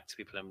to get back to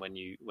people and when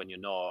you're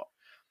not.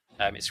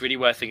 It's really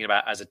worth thinking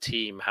about as a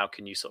team, how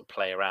can you sort of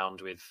play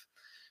around with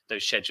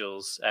those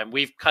schedules.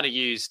 We've kind of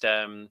used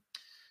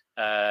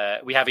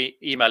we have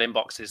email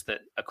inboxes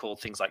that are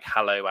called things like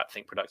hello at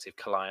Think Productive,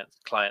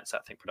 clients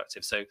at Think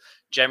Productive. So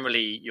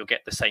generally you'll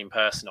get the same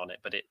person on it,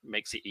 but it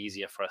makes it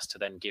easier for us to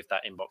then give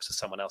that inbox to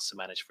someone else to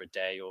manage for a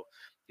day, or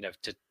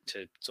to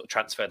sort of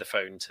transfer the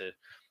phone to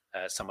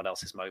someone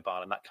else's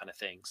mobile and that kind of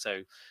thing.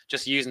 So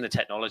just using the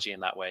technology in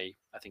that way,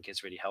 I think,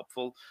 is really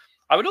helpful.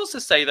 I would also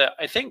say that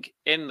I think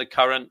in the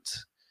current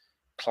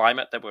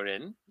climate that we're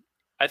in,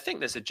 I think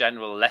there's a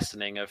general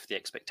lessening of the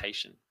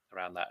expectation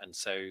around that. And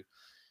so,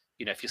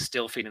 if you're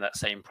still feeling that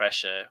same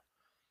pressure,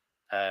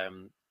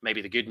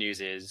 maybe the good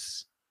news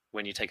is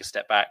when you take a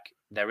step back,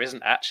 there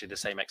isn't actually the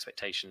same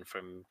expectation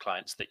from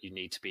clients that you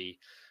need to be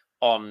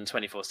on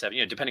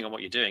 24/7, depending on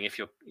what you're doing. If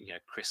you're,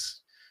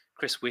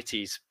 Chris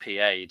Whitty's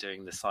PA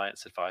doing the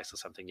science advice or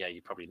something,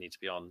 you probably need to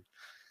be on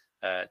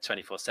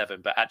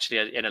 24/7. But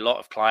actually in a lot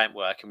of client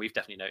work, and we've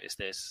definitely noticed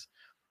this,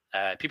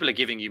 people are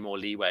giving you more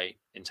leeway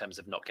in terms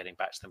of not getting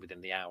back to them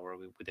within the hour or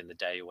within the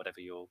day, or whatever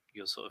your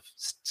sort of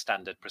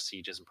standard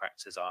procedures and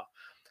practices are.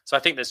 So I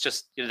think there's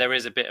just, there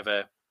is a bit of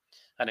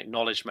an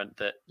acknowledgement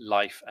that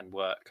life and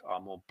work are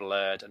more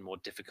blurred and more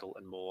difficult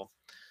and more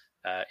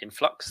in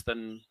flux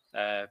than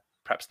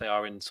perhaps they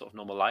are in sort of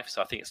normal life.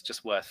 So I think it's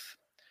just worth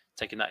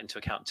taking that into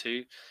account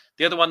too.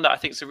 The other one that I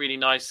think is a really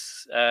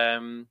nice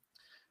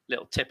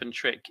little tip and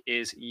trick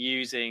is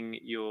using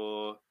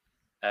your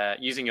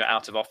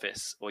out of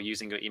office or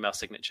using your email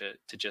signature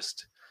to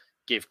just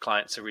give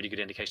clients a really good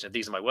indication of,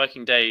 these are my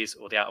working days,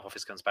 or the out of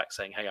office comes back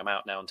saying, hey, I'm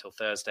out now until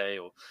Thursday,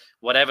 or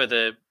whatever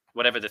the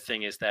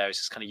thing is there. Is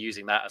just kind of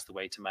using that as the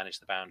way to manage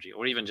the boundary.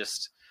 Or even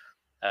just,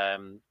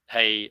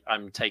 hey,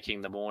 I'm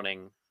taking the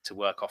morning to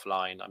work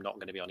offline. I'm not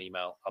going to be on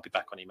email. I'll be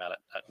back on email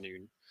at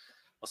noon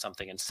or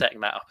something, and setting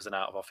that up as an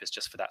out of office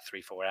just for that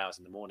 3-4 hours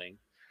in the morning.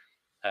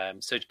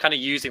 So kind of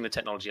using the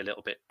technology a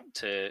little bit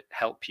to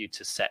help you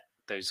to set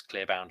those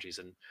clear boundaries.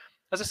 And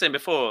as I said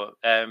before,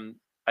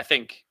 I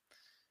think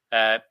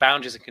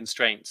boundaries and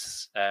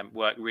constraints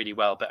work really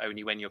well, but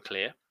only when you're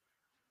clear.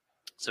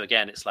 So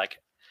again, it's like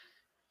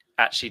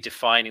actually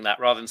defining that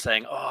rather than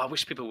saying, oh, I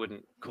wish people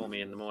wouldn't call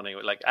me in the morning.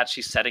 Like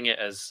actually setting it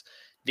as,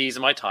 these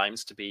are my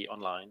times to be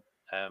online,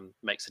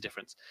 makes a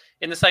difference.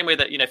 In the same way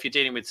that, if you're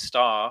dealing with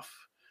staff,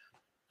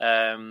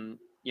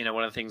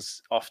 one of the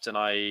things often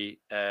I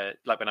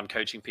like when I'm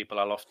coaching people,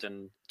 I'll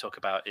often talk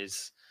about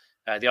is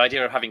the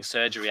idea of having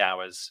surgery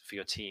hours for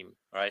your team,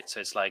 right? So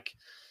it's like,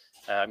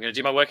 I'm going to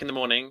do my work in the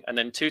morning, and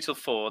then 2 till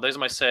 4, those are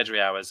my surgery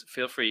hours.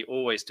 Feel free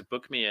always to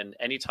book me in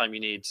anytime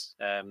you need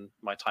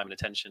my time and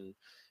attention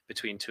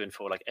between 2 and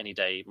 4, like any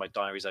day, my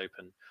diary's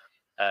open.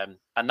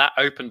 And that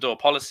open door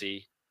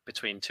policy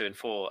between 2 and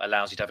 4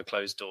 allows you to have a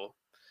closed door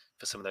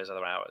for some of those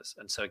other hours.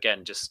 And so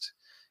again, just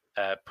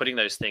putting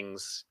those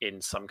things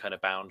in some kind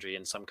of boundary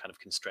and some kind of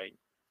constraint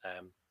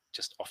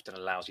just often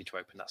allows you to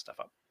open that stuff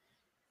up.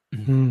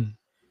 Mm-hmm.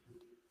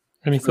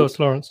 Any thoughts,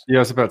 Lawrence? Yeah,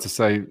 I was about to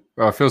say,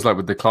 it feels like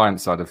with the client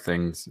side of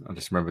things, I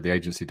just remember the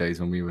agency days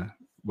when we were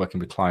working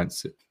with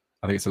clients.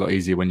 I think it's a lot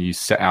easier when you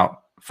set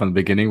out from the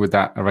beginning with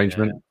that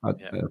arrangement. I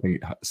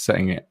think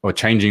setting it or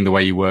changing the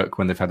way you work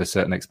when they've had a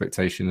certain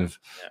expectation of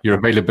your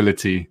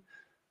availability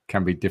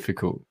can be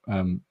difficult.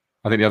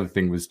 I think the other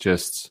thing was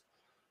just,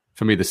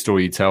 for me, the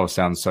story you tell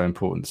sounds so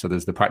important. So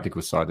there's the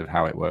practical side of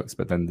how it works,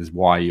 but then there's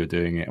why you're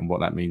doing it and what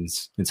that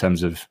means in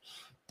terms of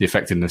the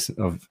effectiveness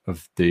of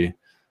the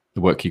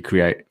work you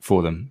create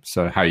for them.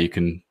 So how you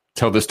can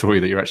tell the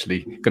story that you're actually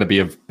going to be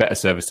of better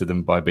service to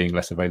them by being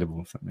less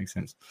available, if that makes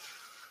sense.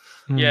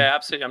 Yeah,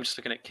 absolutely. I'm just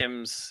looking at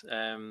Kim's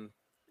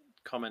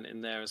comment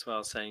in there as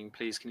well saying,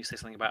 please, can you say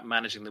something about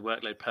managing the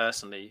workload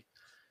personally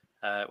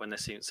when they're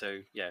seeing, so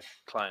yeah,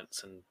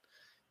 clients and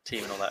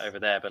team and all that over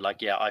there. But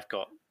like, yeah, I've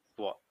got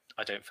what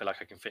I don't feel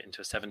like I can fit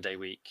into a 7-day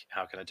week.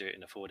 How can I do it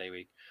in a 4-day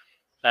week?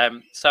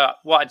 So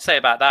what I'd say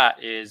about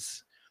that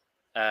is,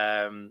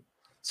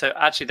 so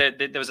actually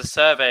there was a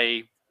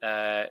survey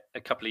a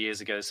couple of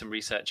years ago, some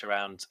research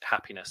around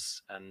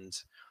happiness and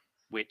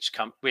which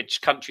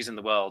countries in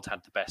the world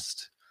had the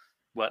best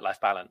work-life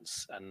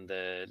balance and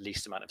the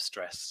least amount of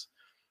stress.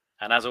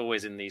 And as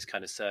always in these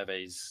kind of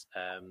surveys,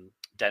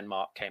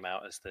 Denmark came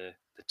out as the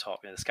top.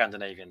 You know, the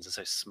Scandinavians are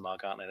so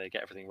smug, aren't they? They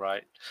get everything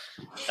right.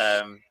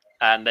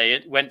 And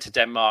they went to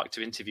Denmark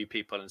to interview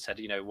people and said,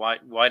 you know,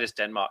 why does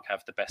Denmark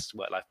have the best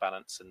work-life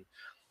balance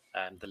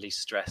and the least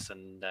stress?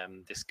 And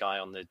this guy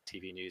on the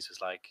TV news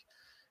was like,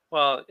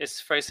 well,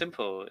 it's very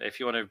simple. If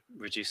you want to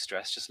reduce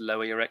stress, just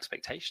lower your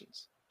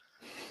expectations.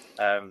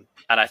 And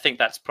I think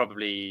that's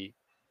probably,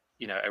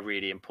 you know, a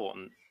really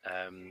important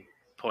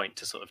point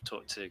to sort of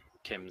talk to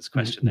Kim's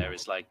question there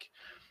is like,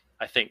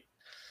 I think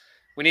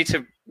we need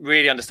to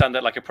really understand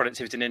that like a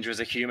productivity ninja is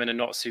a human and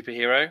not a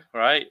superhero,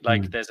 right?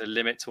 Like there's a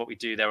limit to what we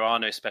do. There are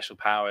no special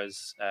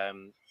powers.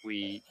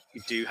 We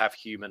do have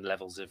human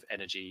levels of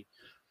energy.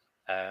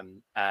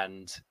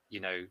 And, you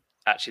know,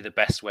 actually the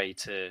best way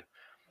to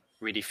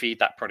really feed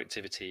that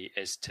productivity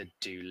is to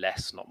do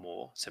less, not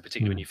more. So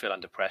particularly when you feel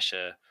under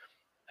pressure,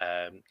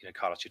 you know,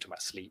 Carlos, you were talking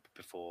about sleep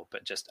before,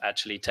 but just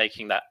actually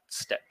taking that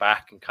step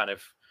back and kind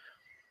of,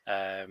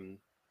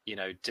 you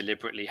know,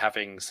 deliberately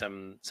having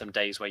some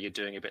days where you're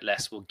doing a bit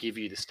less will give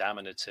you the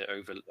stamina to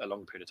over a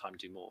long period of time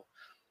do more,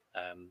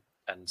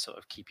 and sort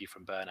of keep you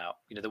from burnout.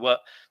 You know,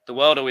 the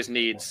world always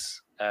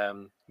needs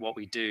what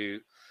we do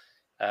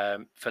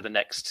for the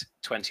next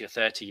 20 or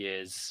 30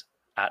 years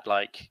at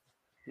like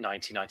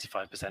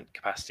 95%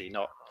 capacity,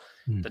 not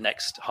the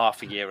next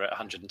half a year at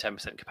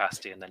 110%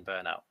 capacity and then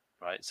burnout,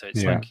 right? So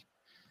it's like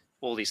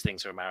all these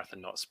things are a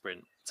marathon, not a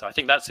sprint. So I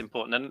think that's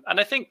important. And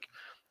I think,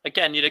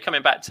 again, you know,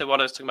 coming back to what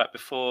I was talking about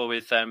before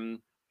with the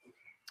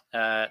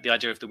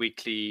idea of the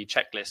weekly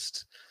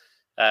checklist,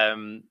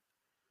 one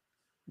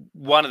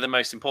of the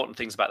most important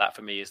things about that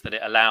for me is that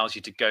it allows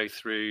you to go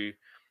through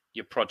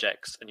your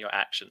projects and your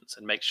actions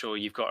and make sure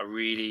you've got a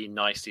really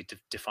nicely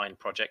defined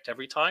project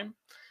every time.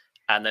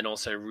 And then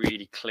also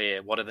really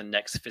clear what are the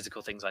next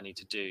physical things I need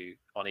to do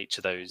on each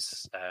of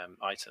those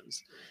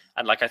items.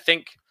 And like, I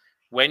think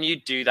when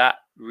you do that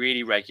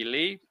really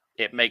regularly,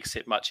 it makes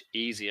it much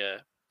easier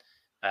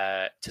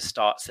to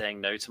start saying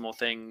no to more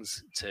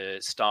things,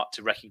 to start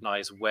to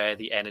recognize where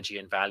the energy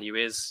and value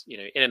is. You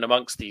know, in and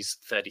amongst these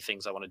 30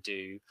 things I want to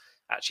do,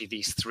 actually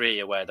these 3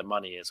 are where the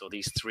money is, or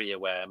these 3 are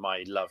where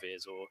my love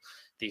is, or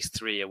these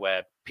 3 are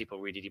where people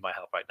really need my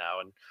help right now.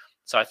 And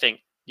so I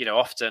think, you know,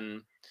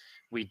 often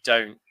we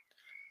don't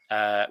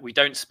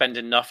spend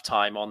enough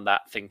time on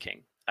that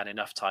thinking and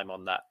enough time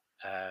on that,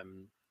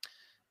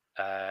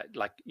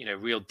 like, you know,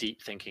 real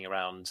deep thinking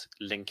around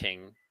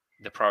linking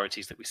the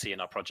priorities that we see in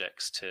our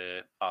projects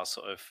to our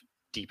sort of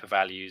deeper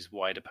values,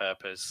 wider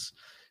purpose,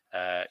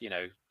 you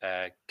know,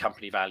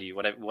 company value,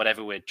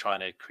 whatever we're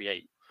trying to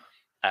create.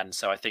 And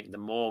so I think the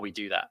more we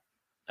do that,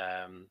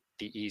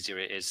 the easier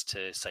it is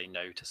to say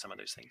no to some of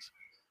those things.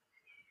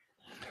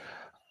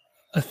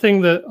 A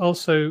thing that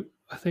also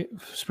I think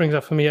springs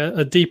up for me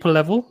a deeper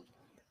level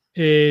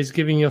is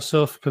giving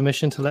yourself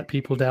permission to let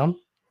people down.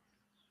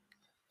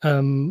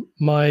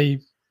 My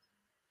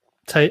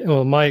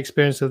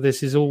experience of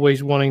this is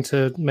always wanting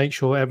to make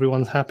sure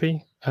everyone's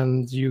happy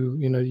and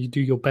you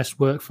do your best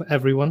work for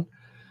everyone,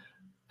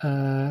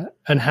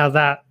 and how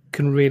that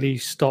can really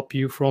stop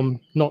you from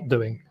not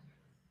doing,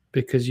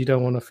 because you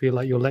don't want to feel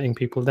like you're letting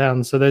people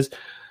down. So there's,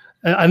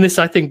 and this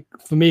I think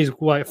for me is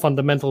quite a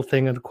fundamental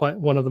thing and quite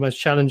one of the most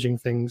challenging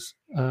things,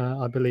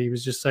 I believe,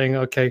 is just saying,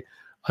 okay,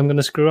 I'm going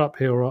to screw up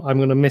here, or I'm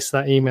going to miss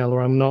that email,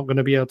 or I'm not going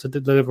to be able to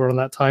deliver on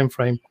that time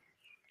frame.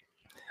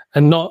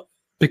 And not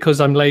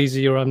because I'm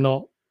lazy or I'm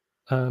not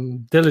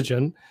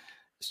diligent.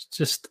 It's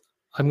just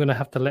I'm going to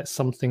have to let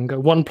something go.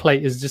 One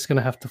plate is just going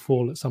to have to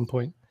fall at some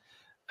point,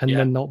 and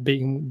then not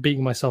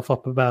beating myself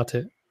up about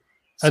it.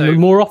 So, and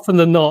more often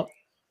than not,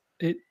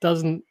 it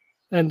doesn't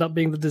end up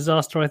being the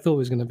disaster I thought it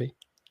was going to be.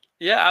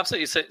 Yeah,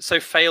 absolutely. So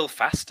fail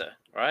faster,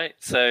 right?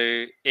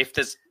 So if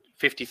there's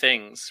 50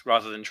 things,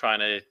 rather than trying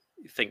to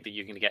think that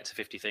you're going to get to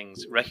 50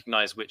 things,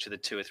 recognize which are the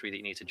 2 or 3 that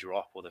you need to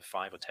drop, or the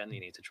 5 or 10 that you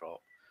need to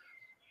drop.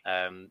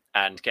 And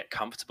get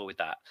comfortable with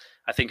that.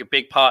 I think a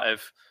big part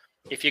of,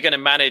 if you're going to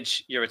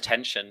manage your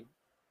attention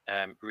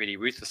really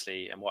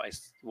ruthlessly, and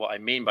what I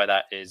mean by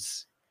that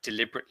is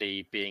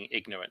deliberately being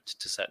ignorant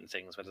to certain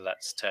things, whether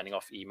that's turning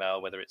off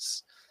email, whether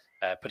it's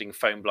putting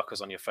phone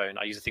blockers on your phone.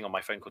 I use a thing on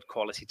my phone called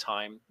Quality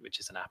Time, which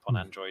is an app on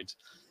Android.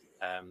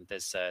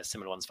 There's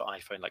similar ones for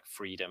iPhone, like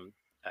Freedom,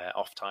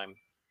 Off Time.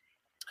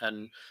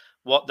 And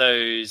what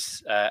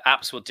those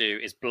apps will do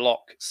is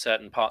block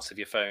certain parts of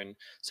your phone.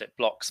 So it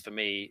blocks, for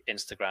me,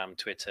 Instagram,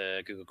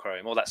 Twitter, Google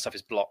Chrome, all that stuff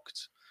is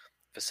blocked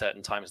for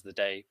certain times of the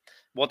day.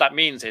 What that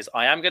means is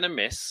I am going to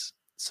miss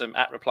some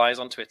 @ replies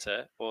on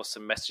Twitter, or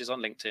some messages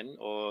on LinkedIn,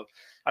 or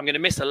I'm going to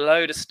miss a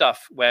load of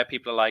stuff where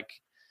people are like,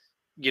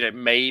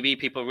 maybe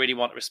people really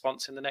want a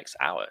response in the next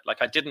hour.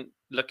 Like I didn't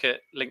look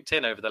at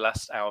LinkedIn over the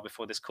last hour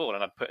before this call,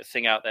 and I put a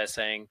thing out there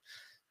saying,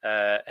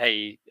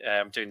 hey,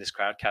 I'm doing this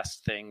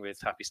crowdcast thing with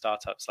Happy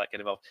Startups, like get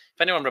involved.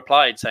 If anyone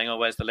replied saying, oh,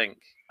 where's the link?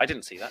 I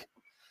didn't see that.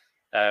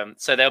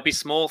 So there'll be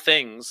small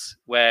things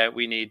where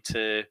we need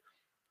to...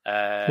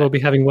 We'll be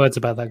having words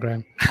about that,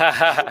 Graham.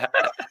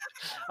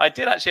 I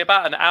did actually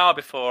about an hour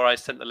before I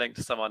sent the link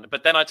to someone,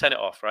 but then I turn it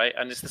off, right?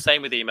 And it's the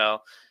same with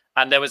email.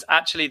 And there was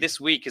actually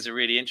this week is a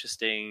really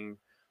interesting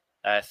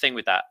thing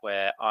with that,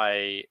 where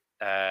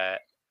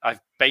I've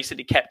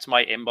basically kept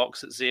my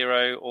inbox at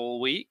 0 all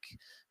week,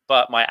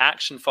 but my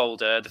action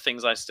folder, the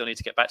things I still need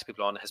to get back to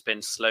people on, has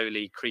been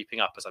slowly creeping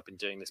up as I've been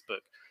doing this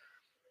book.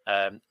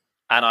 And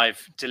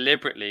I've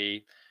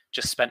deliberately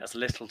just spent as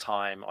little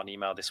time on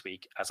email this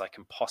week as I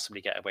can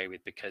possibly get away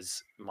with,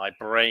 because my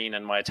brain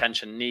and my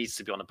attention needs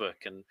to be on a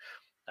book. And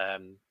I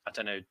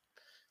don't know,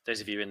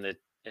 those of you in the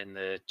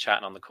chat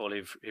and on the call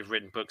who've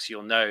written books,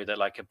 you'll know that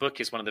like a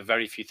book is one of the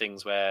very few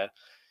things where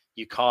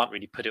you can't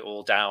really put it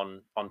all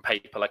down on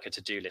paper like a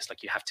to-do list.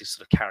 Like you have to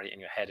sort of carry it in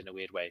your head in a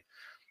weird way.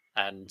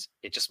 And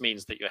it just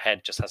means that your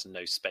head just has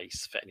no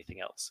space for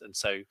anything else. And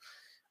so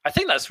I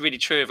think that's really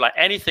true of like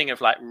anything of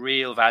like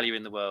real value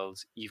in the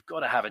world. You've got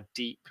to have a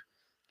deep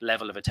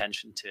level of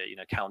attention to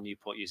it. Cal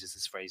Newport uses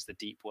this phrase, the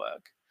deep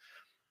work.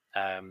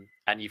 And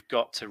you've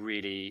got to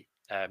really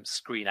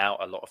screen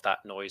out a lot of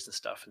that noise and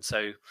stuff. And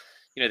so,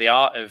 the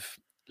art of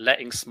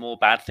letting small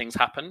bad things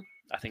happen,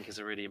 I think, is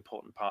a really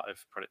important part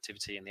of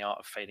productivity, and the art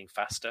of failing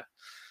faster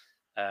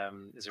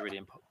is a really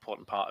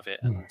important part of it.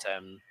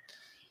 And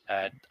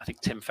I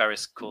think Tim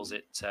Ferriss calls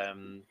it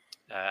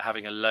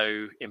having a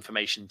low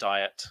information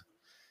diet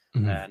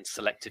and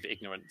selective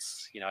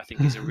ignorance. I think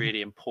these are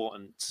really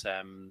important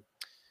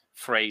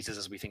phrases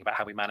as we think about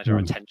how we manage our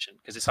attention,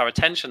 because it's our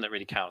attention that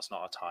really counts,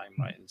 not our time,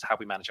 right? It's how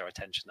we manage our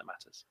attention that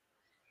matters.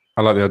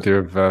 I like the idea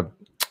of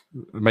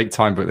Make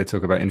Time book. They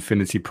talk about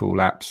infinity pool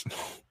apps.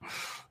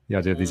 The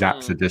idea of these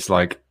apps are just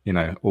like,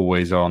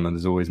 always on, and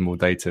there's always more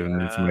data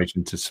and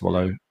information to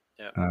swallow.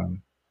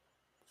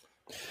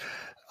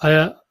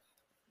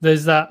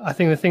 There's that. I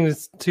think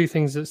there's two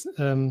things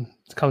that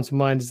come to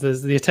mind. Is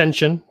there's the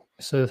attention,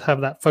 so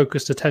have that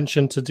focused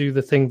attention to do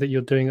the thing that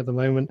you're doing at the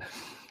moment,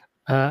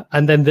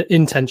 and then the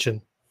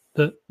intention.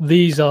 That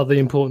these are the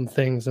important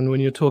things. And when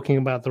you're talking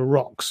about the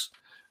rocks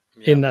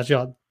in that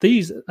jar,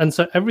 and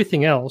so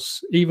everything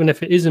else, even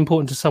if it is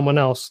important to someone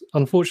else,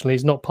 unfortunately,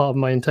 is not part of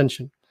my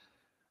intention.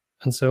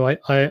 And so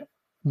I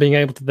being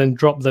able to then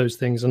drop those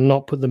things and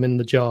not put them in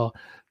the jar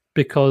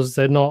because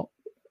they're not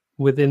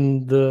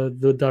within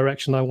the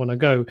direction I want to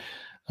go.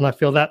 And I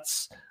feel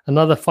that's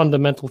another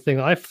fundamental thing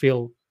I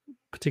feel,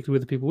 particularly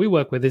with the people we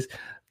work with, is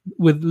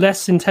with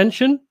less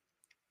intention,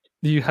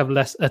 you have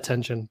less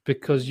attention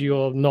because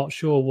you're not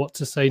sure what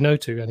to say no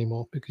to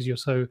anymore, because you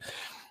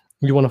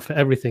want to fit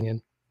everything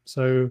in.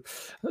 So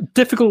a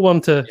difficult one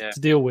to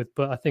deal with,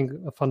 but I think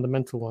a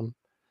fundamental one.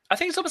 I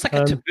think it's almost like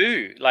a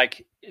taboo.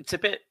 Like it's a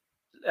bit,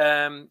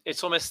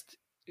 it's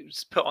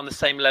put on the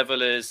same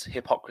level as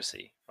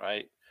hypocrisy,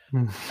 right?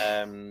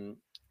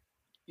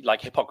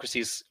 Like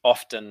hypocrisy is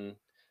often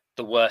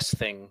the worst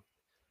thing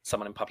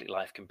someone in public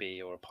life can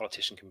be, or a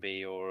politician can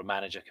be, or a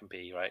manager can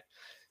be, right?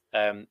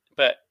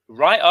 But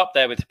right up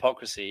there with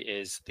hypocrisy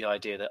is the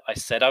idea that I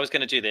said I was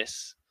going to do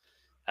this,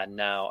 and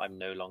now I'm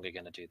no longer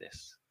going to do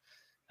this.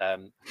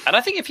 And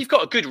I think if you've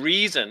got a good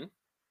reason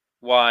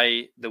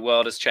why the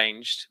world has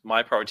changed,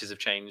 my priorities have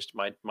changed,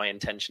 my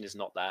intention is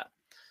not that,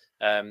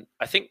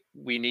 I think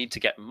we need to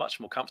get much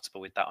more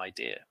comfortable with that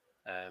idea,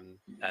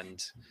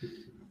 and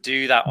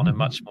do that on a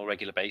much more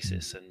regular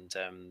basis. And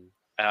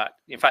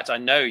in fact, I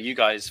know you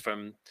guys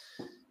from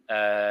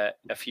a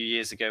few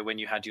years ago when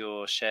you had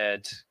your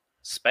shared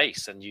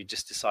space and you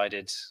just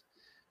decided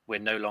we're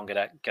no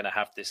longer going to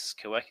have this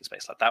co-working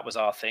space. Like that was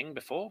our thing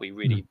before. We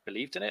really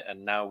believed in it,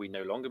 and now we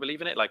no longer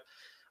believe in it. Like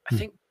I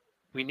think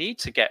we need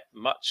to get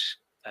much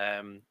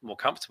more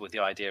comfortable with the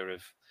idea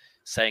of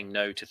saying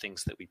no to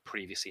things that we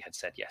previously had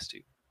said yes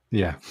to.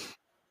 Yeah.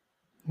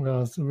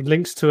 Well,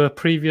 links to a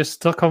previous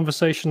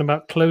conversation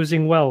about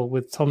closing well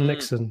with Tom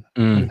Nixon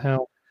and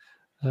how,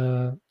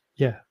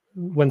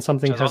 when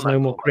something has no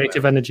more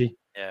creative energy.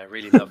 Yeah, I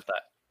really loved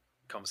that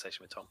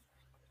conversation with Tom.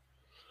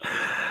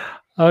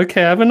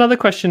 Okay, I have another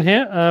question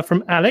here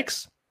from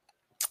Alex.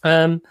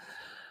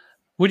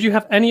 Would you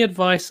have any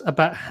advice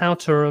about how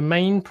to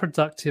remain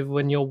productive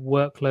when your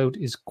workload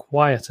is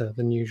quieter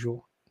than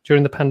usual?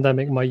 During the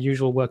pandemic, my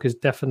usual work has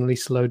definitely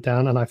slowed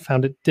down, and I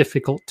found it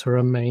difficult to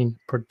remain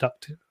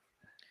productive.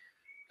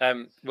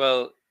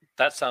 Well,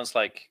 that sounds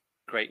like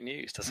great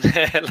news, doesn't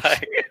it?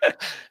 Like,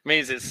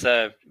 means it's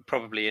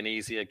probably an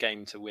easier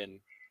game to win.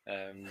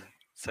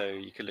 So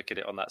you can look at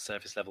it on that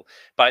surface level.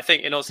 But I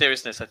think, in all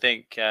seriousness, I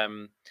think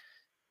for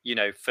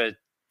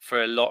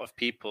a lot of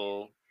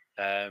people,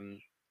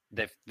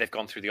 they've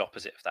gone through the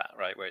opposite of that,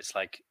 right? Where it's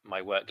like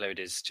my workload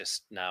is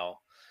just now,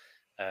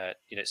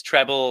 it's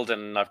trebled,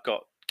 and I've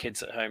got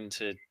kids at home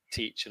to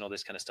teach and all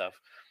this kind of stuff.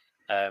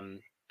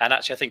 And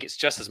actually, I think it's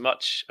just as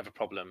much of a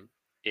problem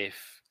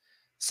if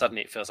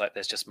suddenly it feels like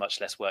there's just much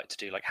less work to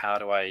do. Like, how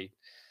do I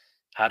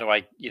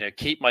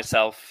keep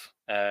myself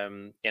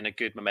in a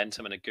good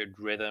momentum and a good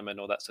rhythm and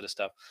all that sort of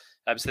stuff.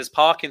 So there's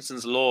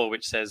Parkinson's law,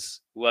 which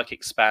says work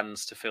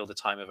expands to fill the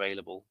time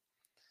available.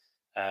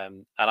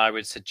 And I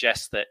would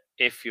suggest that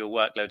if your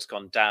workload's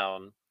gone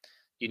down,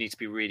 you need to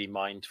be really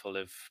mindful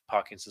of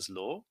Parkinson's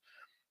law.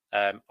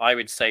 I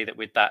would say that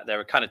with that, there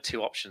are kind of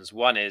two options.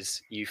 One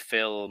is you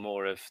fill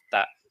more of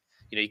that,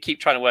 you keep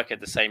trying to work at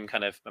the same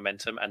kind of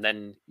momentum, and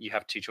then you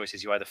have two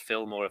choices. You either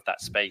fill more of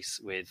that space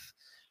with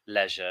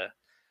leisure,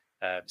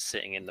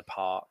 sitting in the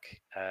park,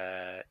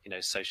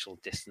 social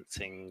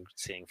distancing,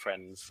 seeing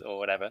friends or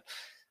whatever.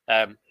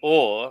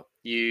 Or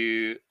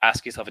you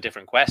ask yourself a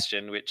different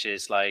question, which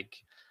is like,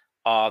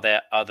 are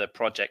there other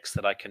projects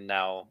that I can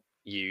now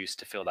use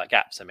to fill that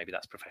gap? So maybe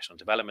that's professional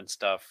development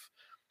stuff.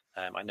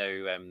 I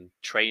know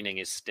training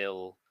is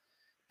still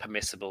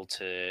permissible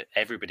to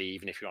everybody,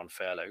 even if you're on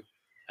furlough.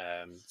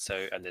 And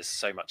there's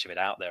so much of it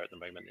out there at the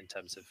moment in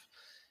terms of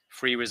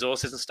free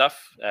resources and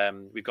stuff.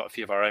 We've got a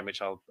few of our own,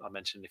 which I'll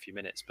mention in a few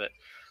minutes. But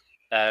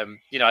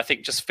I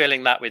think just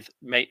filling that with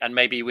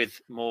maybe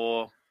with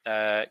more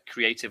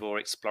creative or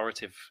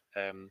explorative.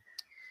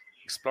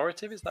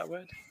 Explorative, is that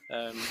word?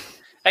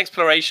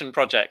 Exploration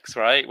projects,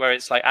 right? Where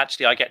it's like,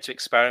 actually, I get to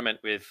experiment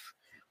with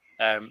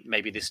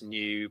maybe this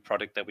new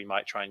product that we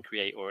might try and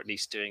create, or at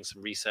least doing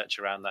some research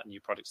around that new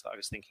products that I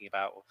was thinking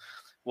about, or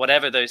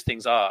whatever those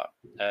things are.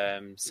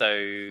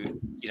 So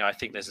I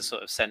think there's a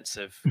sort of sense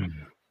of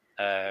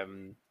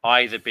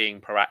either being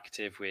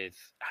proactive with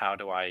how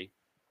do I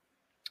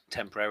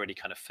temporarily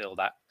kind of fill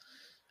that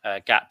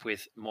gap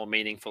with more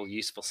meaningful,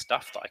 useful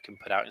stuff that I can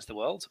put out into the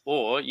world,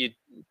 or you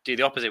do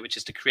the opposite, which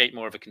is to create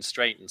more of a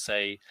constraint and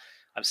say,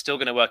 I'm still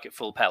going to work at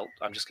full pelt.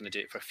 I'm just going to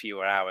do it for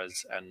fewer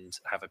hours and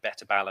have a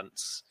better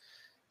balance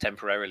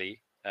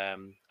temporarily.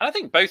 And I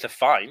think both are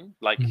fine.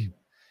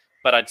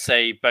 But I'd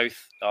say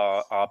both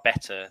are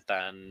better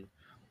than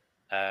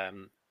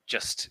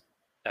just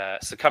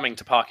succumbing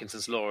to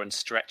Parkinson's law and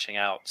stretching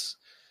out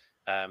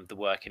the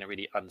work in a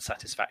really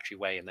unsatisfactory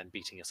way and then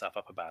beating yourself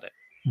up about it.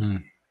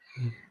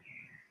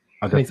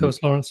 Any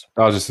thoughts, Lawrence?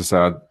 I was just to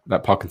say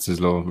that Parkinson's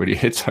law really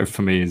hits home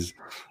for me. Is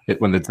it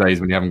when the days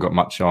when you haven't got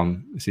much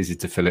on, it's easy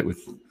to fill it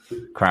with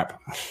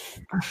crap.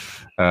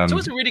 It's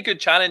always a really good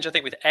challenge, I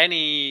think, with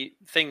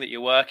anything that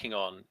you're working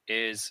on,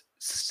 is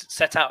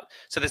set out.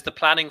 So there's the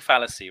planning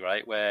fallacy,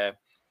 right, where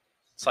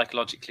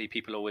psychologically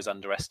people always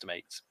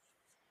underestimate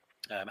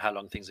how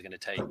long things are going to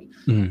take.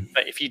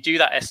 But if you do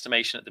that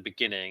estimation at the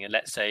beginning, and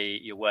let's say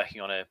you're working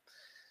on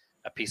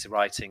a piece of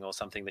writing or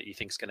something that you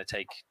think is going to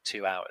take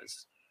 2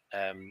 hours,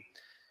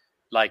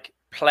 like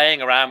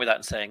playing around with that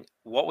and saying,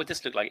 what would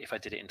this look like if I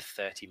did it in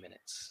 30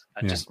 minutes?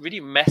 And just really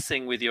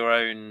messing with your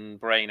own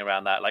brain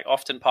around that. Like,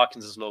 often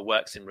Parkinson's law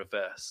works in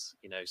reverse,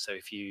 so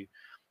if you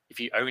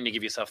only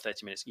give yourself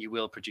 30 minutes, you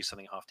will produce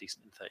something half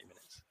decent in 30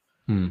 minutes.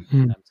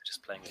 So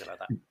just playing with it like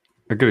that.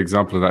 A good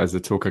example of that is the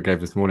talk I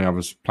gave this morning. I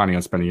was planning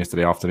on spending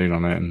yesterday afternoon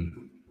on it,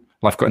 and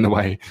life got in the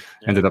way.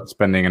 Ended up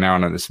spending an hour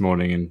on it this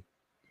morning, and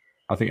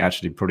I think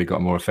actually probably got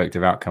a more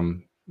effective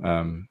outcome.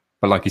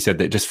 But like you said,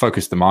 it just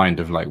focused the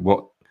mind of like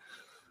what,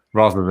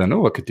 rather than,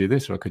 I could do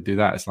this or I could do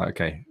that. It's like,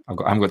 okay, I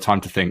haven't got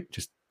time to think,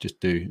 just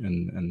do.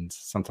 And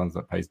sometimes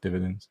that pays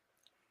dividends.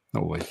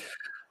 Not always.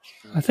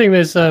 I think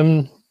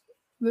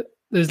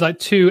there's like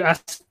two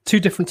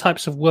different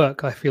types of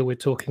work I feel we're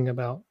talking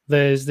about.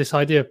 There's this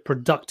idea of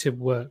productive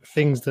work,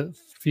 things that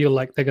feel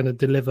like they're going to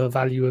deliver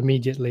value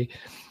immediately.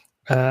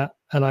 And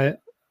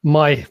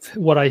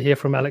what I hear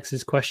from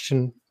Alex's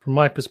question, from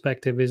my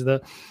perspective, is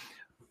that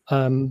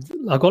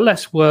I've got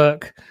less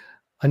work.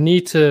 I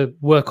need to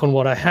work on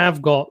what I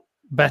have got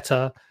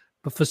better,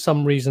 but for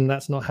some reason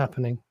that's not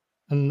happening.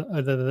 And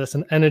whether that's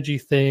an energy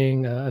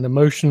thing, an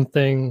emotion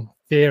thing,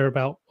 fear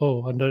about,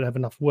 I don't have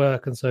enough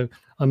work, and so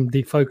I'm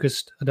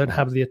defocused. I don't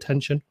have the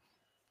attention,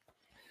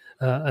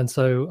 and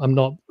so I'm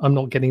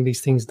not getting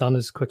these things done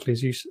as quickly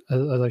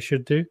as I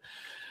should do.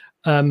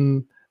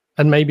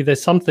 And maybe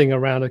there's something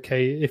around,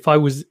 okay, if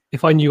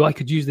I knew I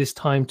could use this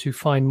time to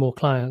find more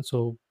clients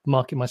or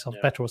market myself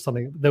better or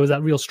something, there was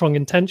that real strong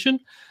intention,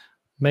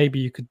 maybe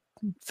you could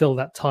fill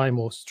that time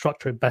or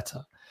structure it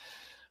better.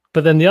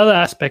 But then the other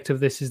aspect of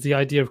this is the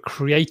idea of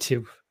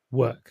creative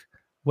work,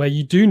 where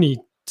you do need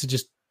to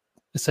just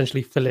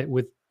essentially fill it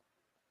with,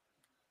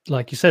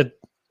 like you said,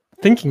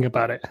 thinking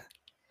about it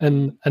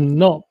and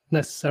not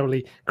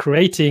necessarily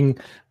creating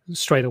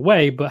straight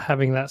away, but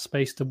having that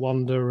space to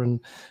wander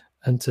and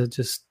to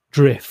just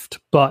drift.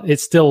 But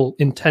it's still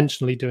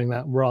intentionally doing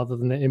that, rather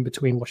than in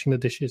between washing the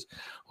dishes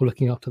or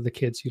looking after the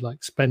kids. You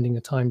like spending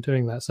a time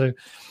doing that. So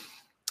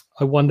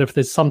I wonder if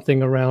there's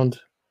something around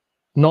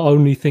not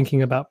only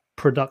thinking about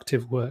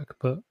productive work,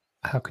 but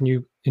how can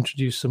you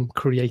introduce some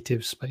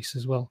creative space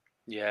as well?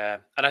 Yeah.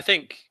 And I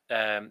think,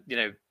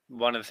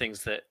 one of the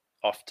things that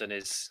often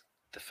is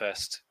the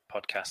first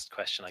podcast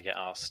question I get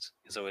asked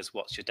is always,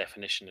 what's your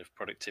definition of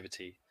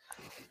productivity?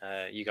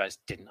 You guys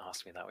didn't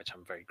ask me that, which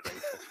I'm very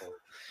grateful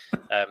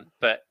for.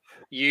 But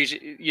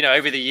usually,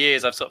 over the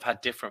years, I've sort of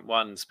had different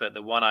ones, but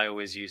the one I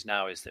always use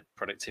now is that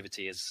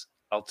productivity is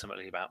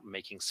ultimately about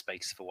making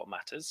space for what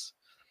matters.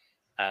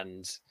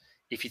 And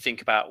if you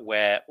think about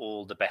where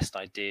all the best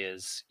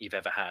ideas you've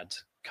ever had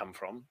come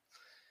from,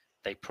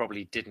 they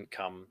probably didn't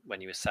come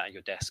when you were sat at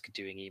your desk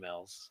doing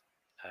emails.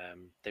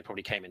 They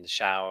probably came in the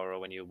shower or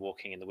when you were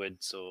walking in the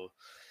woods or,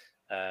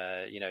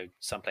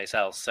 someplace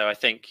else. So I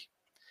think,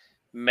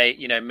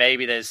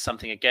 maybe there's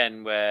something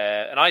again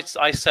where, and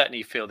I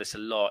certainly feel this a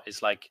lot,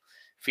 is like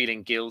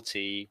feeling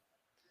guilty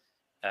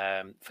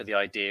for the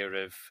idea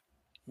of,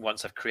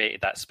 once I've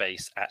created that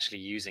space, actually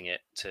using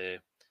it to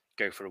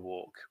go for a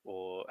walk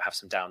or have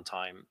some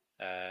downtime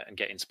and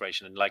get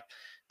inspiration. And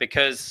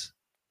because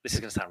this is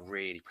going to sound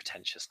really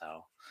pretentious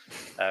now,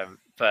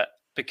 but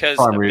because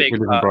a big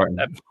part,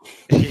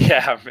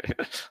 yeah,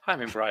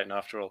 I'm in Brighton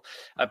after all.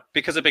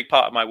 Because a big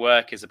part of my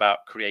work is about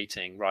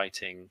creating,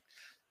 writing,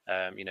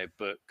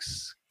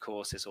 books,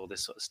 courses, all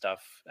this sort of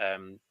stuff. A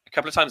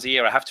couple of times a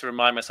year, I have to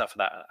remind myself of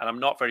that, and I'm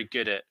not very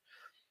good at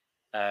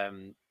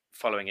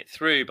following it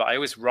through. But I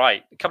always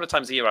write. A couple of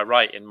times a year, I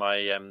write in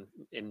my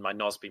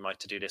Nosby, my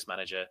to-do list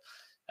manager.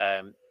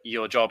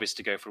 Your job is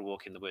to go for a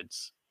walk in the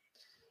woods,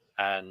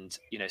 and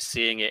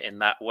seeing it in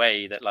that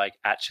way, that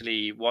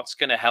actually, what's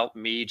going to help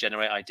me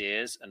generate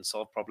ideas and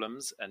solve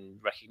problems and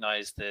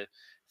recognize the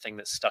thing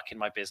that's stuck in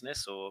my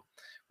business or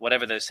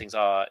whatever those things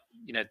are,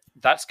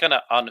 that's going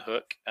to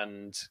unhook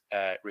and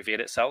reveal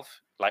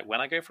itself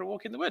when I go for a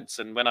walk in the woods,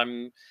 and when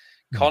I'm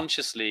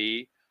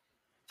consciously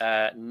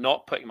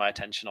not putting my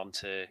attention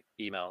onto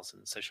emails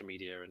and social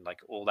media and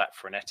all that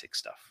frenetic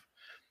stuff.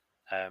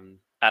 And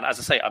as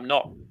I say, I'm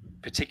not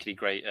particularly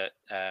great at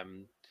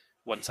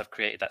once I've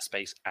created that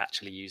space,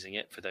 actually using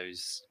it for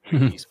those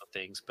really useful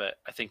things. But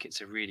I think it's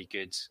a really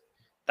good,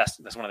 that's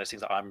one of those things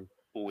that I'm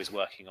always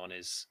working on,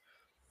 is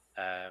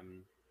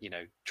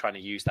trying to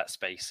use that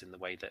space in the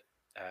way that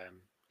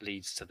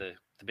leads to the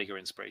bigger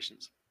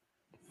inspirations.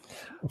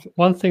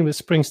 One thing that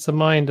springs to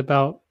mind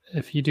about,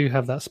 if you do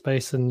have that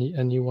space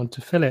and you want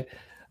to fill it,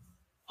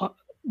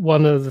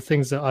 one of the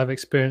things that I've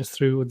experienced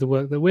through the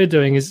work that we're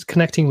doing is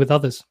connecting with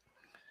others.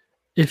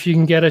 If you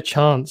can get a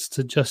chance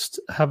to just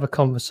have a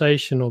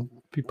conversation or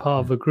be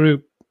part of a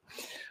group,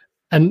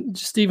 and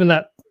just even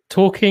that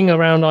talking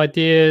around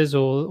ideas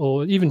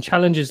or even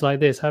challenges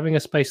like this, having a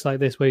space like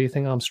this where you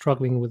think, I'm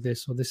struggling with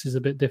this, or this is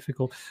a bit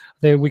difficult,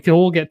 then we can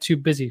all get too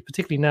busy,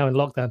 particularly now in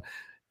lockdown,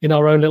 in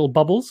our own little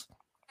bubbles,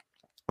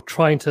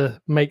 trying to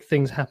make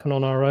things happen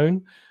on our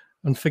own,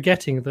 and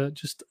forgetting that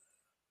just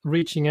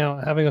reaching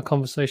out, having a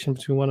conversation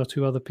between one or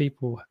two other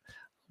people,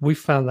 we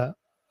found that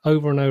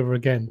over and over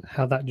again,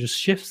 how that just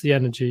shifts the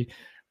energy,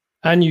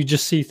 and you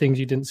just see things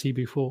you didn't see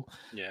before.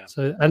 Yeah.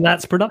 So, and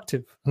that's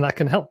productive, and that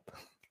can help.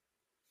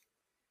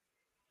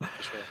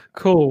 Sure.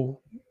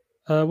 Cool.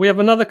 We have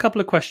another couple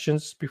of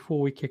questions before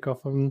we kick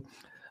off and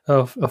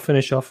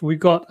finish off. We've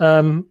got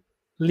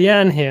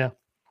Leanne here.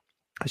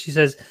 She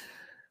says,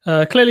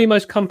 clearly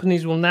most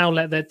companies will now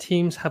let their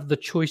teams have the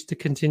choice to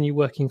continue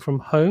working from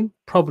home,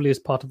 probably as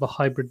part of a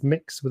hybrid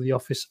mix with the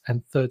office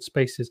and third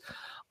spaces.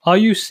 Are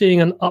you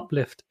seeing an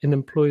uplift in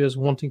employers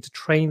wanting to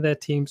train their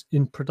teams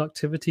in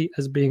productivity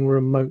as being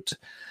remote?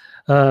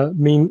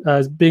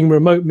 Being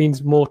remote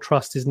means more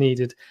trust is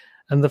needed,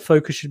 and the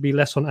focus should be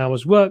less on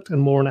hours worked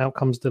and more on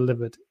outcomes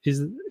delivered.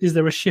 Is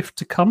there a shift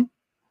to come?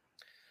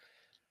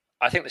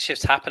 I think the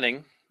shift's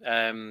happening.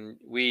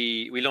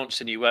 We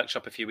launched a new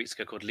workshop a few weeks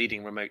ago called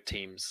Leading Remote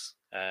Teams,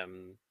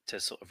 to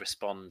sort of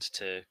respond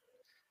to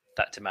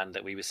that demand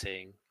that we were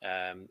seeing.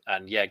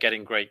 And yeah,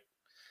 getting great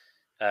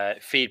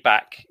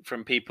feedback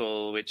from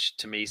people, which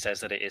to me says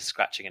that it is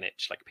scratching an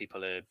itch.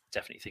 People are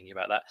definitely thinking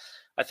about that.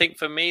 I think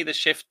for me, the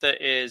shift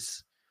that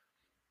is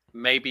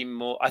maybe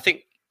more, I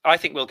think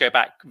we'll go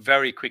back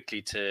very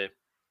quickly to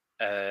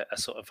a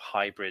sort of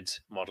hybrid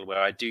model,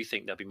 where I do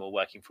think there'll be more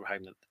working from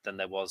home than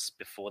there was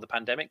before the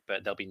pandemic,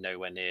 but there'll be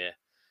nowhere near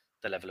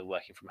the level of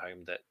working from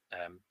home that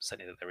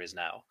certainly that there is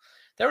now.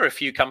 There are a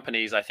few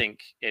companies, I think,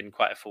 in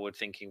quite a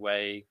forward-thinking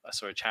way. I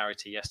saw a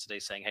charity yesterday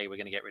saying, hey, we're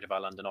going to get rid of our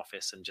London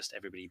office and just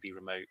everybody be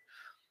remote.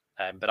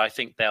 But I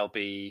think there'll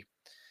be,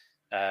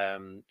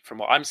 from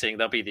what I'm seeing,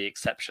 there'll be the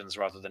exceptions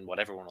rather than what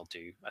everyone will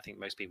do. I think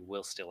most people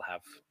will still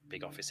have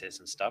big offices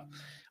and stuff.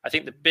 I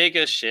think the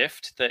bigger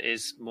shift that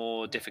is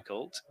more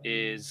difficult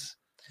is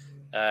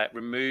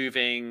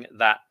removing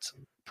that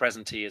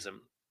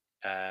presenteeism,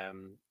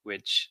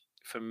 which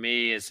for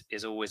me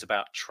is always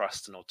about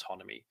trust and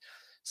autonomy.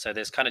 So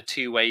there's kind of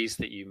two ways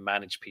that you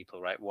manage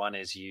people, right? One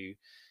is you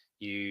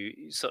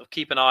sort of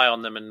keep an eye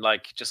on them and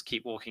just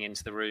keep walking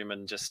into the room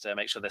and just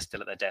make sure they're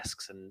still at their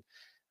desks and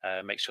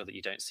make sure that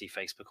you don't see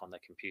Facebook on their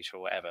computer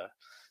or whatever.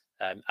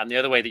 And the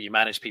other way that you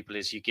manage people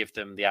is you give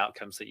them the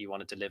outcomes that you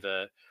want to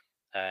deliver.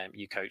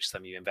 You coach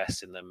them, you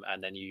invest in them,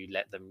 and then you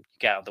let them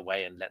get out of the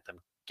way and let them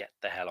get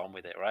the hell on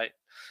with it, right?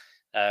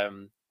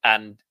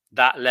 And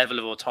that level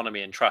of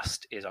autonomy and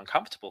trust is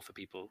uncomfortable for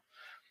people.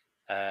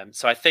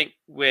 So I think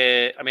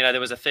there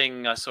was a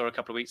thing I saw a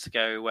couple of weeks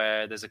ago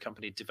where there's a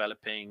company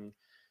developing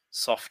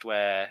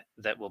software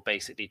that will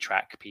basically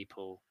track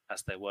people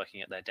as they're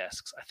working at their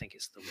desks. I think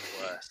it's the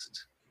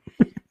worst,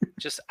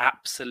 just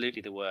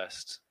absolutely the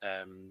worst.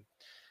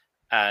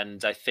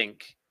 And I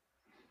think,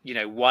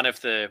 one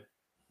of the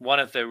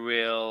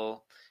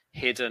real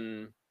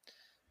hidden,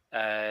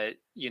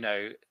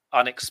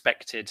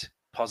 unexpected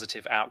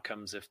positive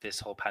outcomes of this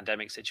whole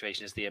pandemic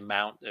situation is the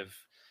amount of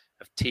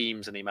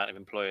teams and the amount of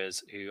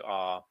employers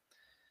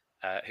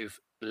who've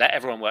let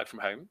everyone work from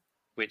home,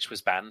 which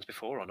was banned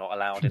before or not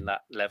allowed in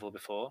that level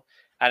before.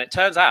 And it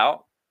turns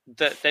out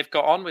that they've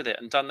got on with it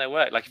and done their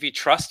work. Like if you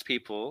trust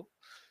people,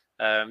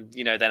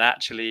 then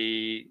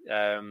actually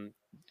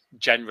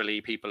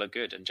generally people are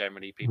good, and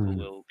generally people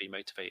will be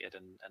motivated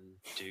and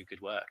do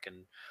good work.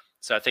 And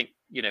so I think,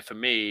 for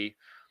me,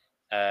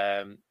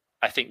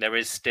 I think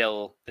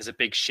there's a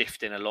big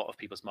shift in a lot of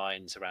people's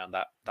minds around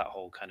that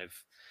whole kind of,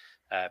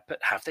 but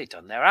have they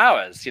done their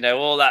hours?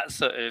 All that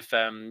sort of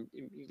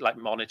like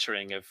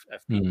monitoring of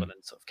people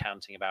and sort of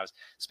counting of hours,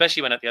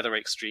 especially when at the other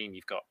extreme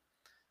you've got,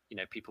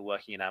 people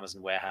working in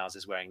Amazon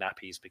warehouses wearing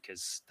nappies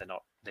because they're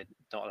not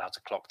allowed to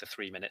clock the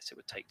 3 minutes it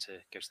would take to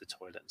go to the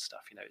toilet and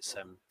stuff. It's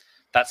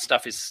that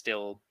stuff is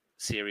still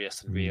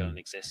serious and real and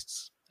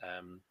exists.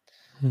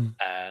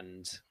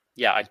 And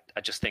yeah,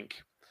 I just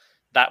think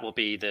that will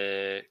be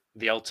the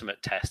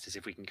ultimate test, is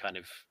if we can kind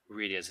of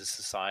really as a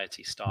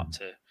society start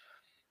to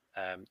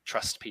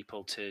trust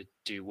people to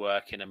do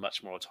work in a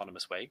much more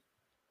autonomous way.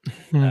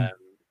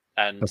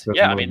 And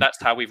yeah, that's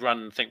how we've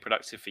run Think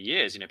Productive for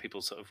years.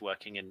 People sort of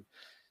working in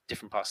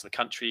different parts of the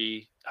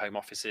country, home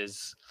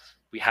offices.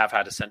 We have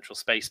had a central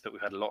space, but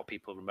we've had a lot of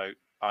people remote.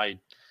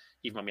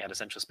 Even when we had a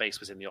central space,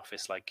 was in the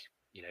office like,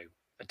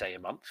 a day a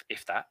month,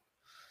 if that.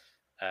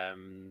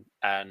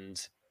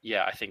 And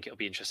yeah, I think it'll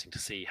be interesting to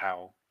see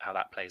how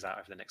that plays out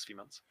over the next few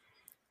months.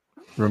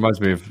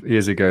 Reminds me of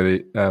years ago,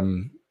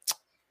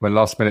 when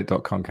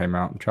lastminute.com came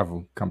out, the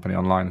travel company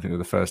online. I think they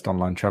were the first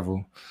online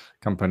travel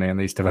company, and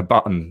they used to have a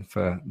button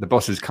for the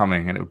boss is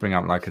coming, and it would bring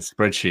up like a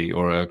spreadsheet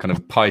or a kind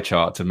of pie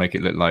chart to make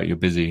it look like you're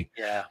busy.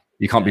 Yeah.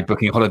 You can't be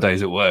booking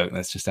holidays at work.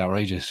 That's just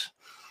outrageous.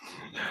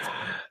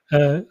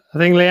 I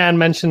think Leanne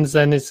mentions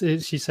then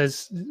she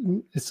says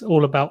it's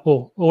all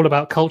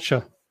about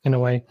culture in a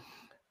way,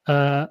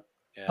 and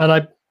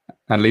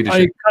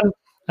leadership.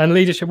 And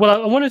leadership.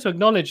 Well, I wanted to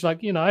acknowledge,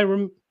 like,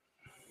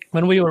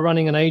 when we were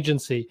running an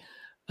agency,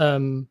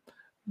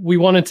 we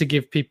wanted to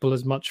give people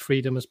as much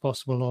freedom as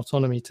possible and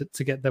autonomy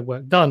to get their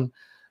work done.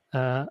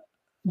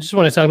 Just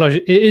wanted to acknowledge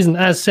it isn't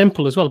as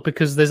simple as well,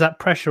 because there's that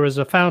pressure as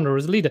a founder,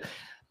 as a leader.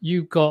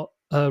 You've got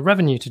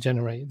revenue to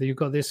generate, you've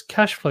got this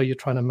cash flow you're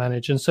trying to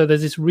manage, and so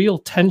there's this real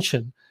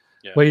tension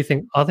where you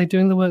think, are they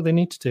doing the work they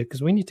need to do?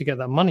 Because we need to get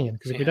that money in,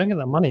 because if we don't get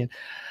that money in,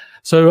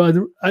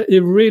 so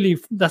it really,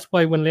 that's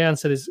why when Leanne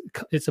said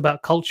it's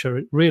about culture,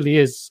 it really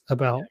is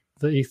about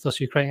the ethos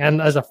you're creating,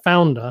 and as a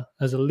founder,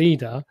 as a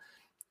leader,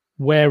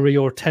 where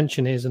your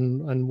attention is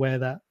and where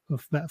that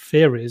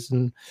fear is,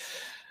 and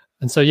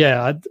so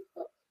I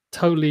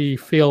totally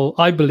feel,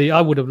 I believe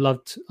I would have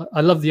loved,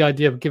 I love the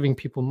idea of giving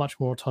people much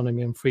more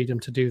autonomy and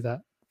freedom to do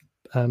that,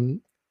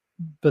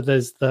 but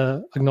there's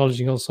the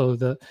acknowledging also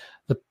the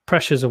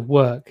pressures of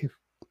work.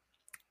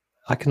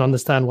 I can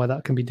understand why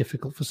that can be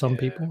difficult for some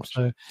people.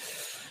 So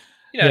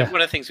one of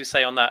the things we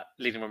say on that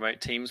Leading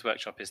Remote Teams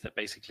workshop is that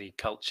basically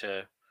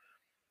culture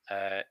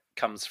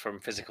comes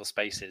from physical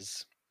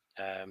spaces,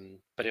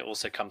 but it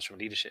also comes from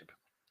leadership.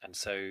 And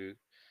so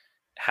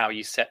how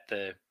you set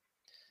the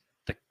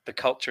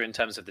culture in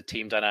terms of the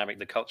team dynamic,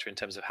 the culture in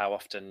terms of how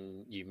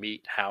often you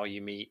meet, how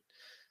you meet,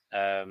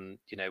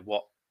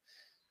 what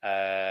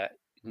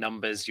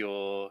numbers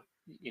you're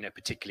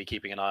particularly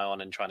keeping an eye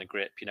on and trying to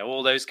grip,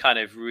 all those kind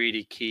of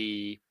really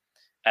key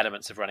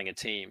elements of running a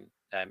team.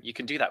 You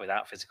can do that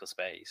without physical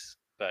space,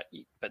 but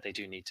they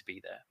do need to be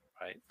there,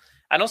 right?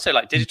 And also,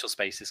 like, digital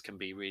spaces can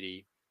be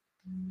really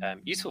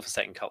useful for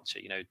setting culture.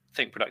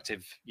 Think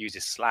Productive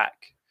uses Slack,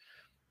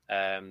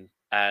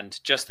 and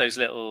just those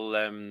little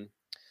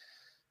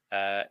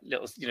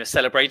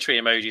celebratory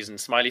emojis and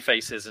smiley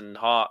faces and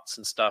hearts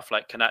and stuff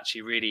can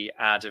actually really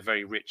add a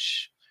very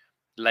rich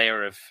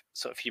layer of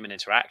sort of human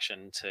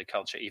interaction to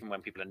culture, even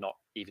when people are not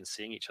even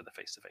seeing each other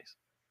face to face.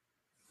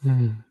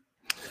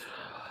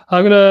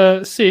 I'm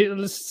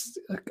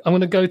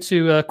gonna go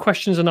to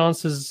questions and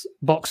answers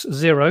box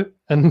 0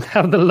 and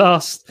have the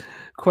last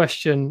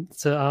question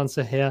to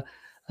answer here.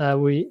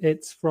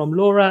 It's from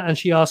Laura, and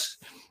she asks,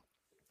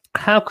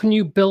 how can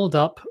you build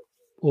up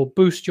or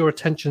boost your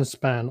attention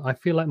span? I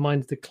feel like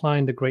mine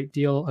declined a great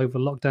deal over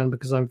lockdown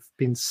because I've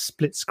been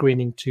split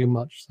screening too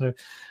much. So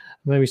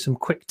maybe some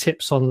quick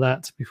tips on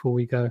that before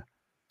we go.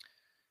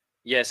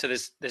 Yeah, so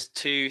there's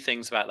two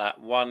things about that.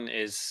 One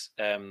is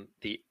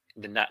the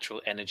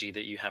natural energy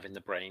that you have in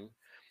the brain.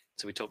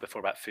 So we talked before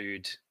about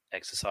food,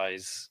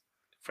 exercise,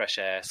 fresh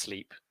air,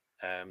 sleep,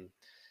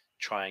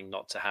 trying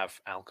not to have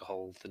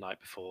alcohol the night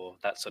before,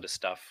 that sort of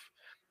stuff.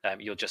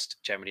 you'll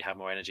just generally have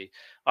more energy.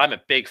 I'm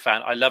a big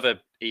fan. I love a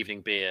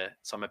evening beer,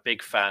 so I'm a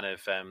big fan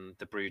of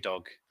the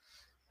BrewDog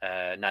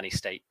Nanny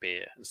State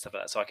beer and stuff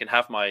like that. So I can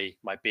have my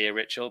beer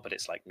ritual, but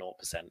it's like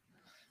 0%.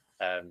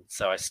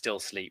 So I still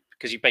sleep,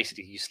 because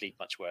you sleep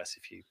much worse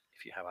if you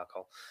have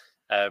alcohol.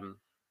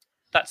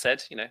 That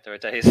said, there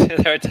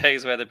are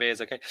days where the beer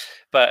is okay,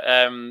 but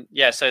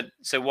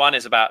so one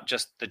is about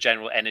just the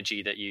general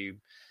energy that you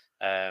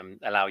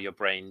allow your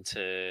brain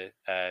to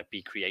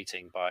be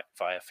creating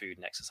via food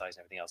and exercise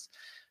and everything else.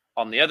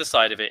 On the other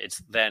side of it, it's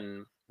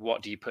then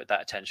what do you put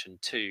that attention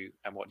to,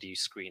 and what do you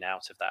screen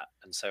out of that?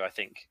 And so I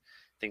think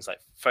things like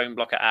phone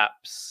blocker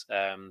apps,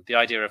 the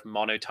idea of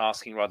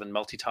monotasking rather than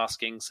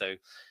multitasking, so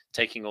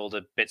taking all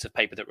the bits of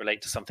paper that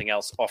relate to something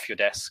else off your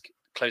desk,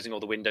 closing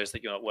all the windows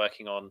that you're not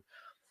working on.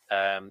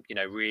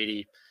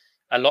 Really,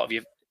 a lot of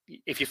you,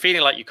 if you're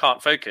feeling like you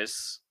can't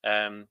focus,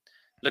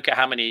 look at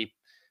how many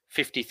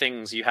 50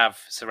 things you have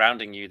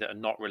surrounding you that are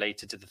not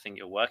related to the thing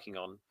you're working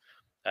on.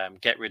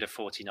 Get rid of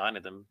 49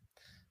 of them.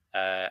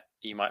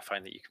 You might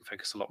find that you can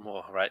focus a lot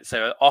more, right?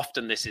 So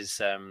often this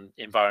is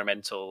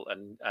environmental,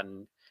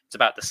 and it's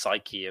about the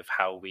psyche of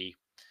how we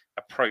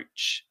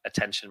approach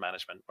attention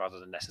management, rather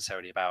than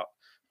necessarily about,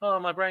 oh,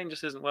 my brain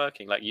just isn't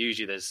working. Like,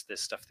 usually there's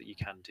stuff that you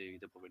can do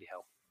that will really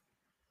help.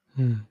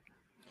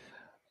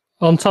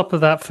 On top of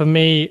that, for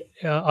me,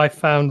 I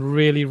found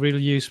really,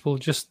 really useful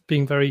just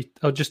being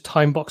just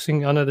time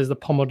boxing. I know there's the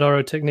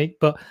Pomodoro technique,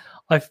 but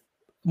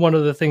one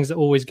of the things that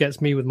always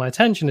gets me with my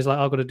attention is like,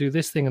 I've got to do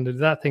this thing and do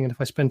that thing. And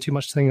if I spend too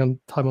much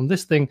time on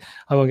this thing,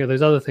 I won't get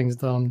those other things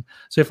done.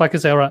 So if I can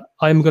say, all right,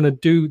 I'm going to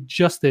do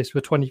just this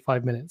for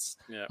 25 minutes,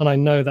 and I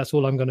know that's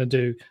all I'm going to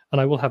do,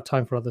 and I will have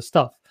time for other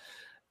stuff.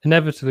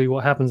 Inevitably,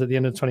 what happens at the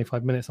end of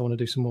 25 minutes, I want to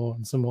do some more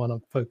and some more.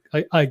 And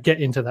I get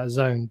into that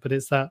zone, but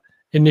it's that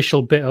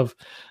initial bit of,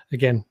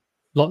 again,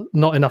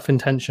 not enough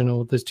intention,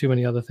 or there's too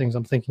many other things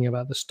I'm thinking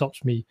about that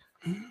stops me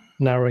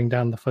narrowing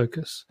down the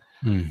focus.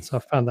 So I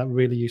found that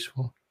really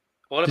useful.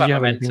 All about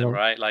momentum,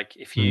 right? Like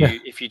if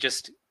you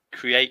just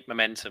create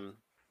momentum,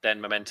 then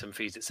momentum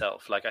feeds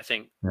itself. Like I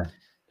think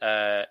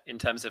in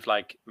terms of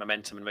like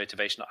momentum and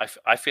motivation,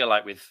 I feel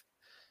like with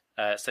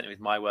certainly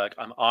with my work,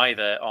 I'm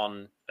either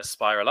on a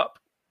spiral up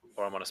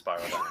or I'm on a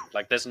spiral down.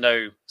 Like there's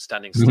no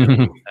standing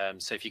still.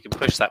 So if you can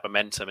push that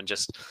momentum and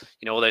just,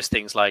 all those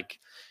things like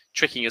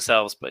tricking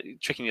yourself by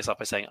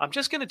saying, I'm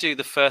just going to do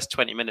the first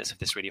 20 minutes of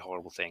this really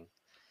horrible thing.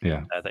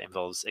 That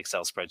involves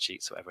Excel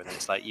spreadsheets or whatever. And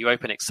it's like you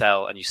open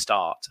Excel and you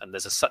start, and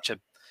there's such a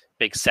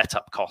big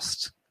setup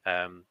cost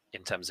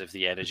in terms of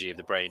the energy of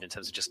the brain, in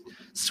terms of just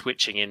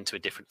switching into a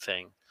different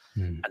thing.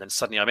 And then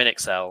suddenly I'm in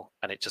Excel,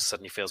 and it just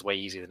suddenly feels way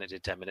easier than it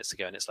did 10 minutes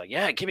ago. And it's like,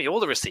 give me all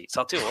the receipts.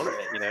 I'll do all of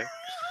it,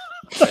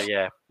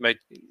 So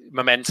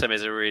momentum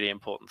is a really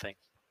important thing.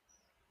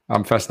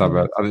 I'm fascinated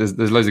about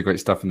there's loads of great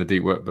stuff in the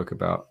Deep Work book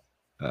about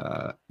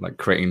like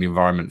creating the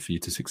environment for you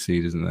to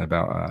succeed, isn't there?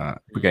 About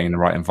getting the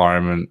right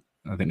environment.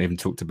 I think they even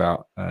talked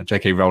about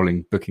J.K.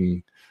 Rowling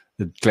booking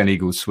the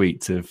Gleneagles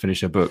suite to finish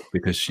her book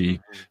because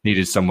she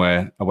needed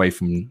somewhere away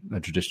from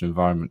a traditional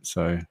environment.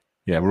 So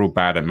we're all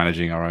bad at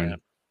managing our own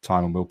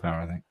time and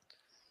willpower, I think.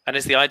 And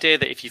it's the idea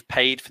that if you've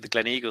paid for the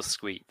Gleneagles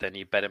suite, then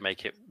you better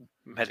make it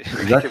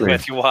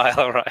worth your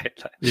while,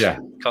 right? It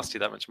cost you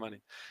that much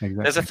money.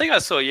 Exactly. There's a thing I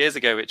saw years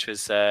ago, which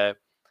was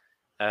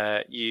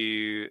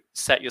you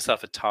set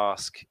yourself a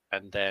task,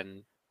 and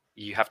then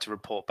you have to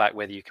report back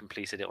whether you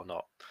completed it or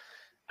not.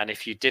 And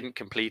if you didn't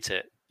complete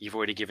it, you've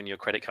already given your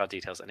credit card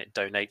details, and it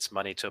donates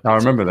money to a I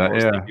remember that,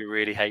 that you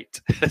really hate.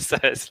 So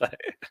it's like,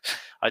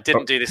 I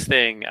didn't do this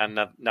thing, and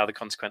now the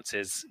consequence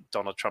is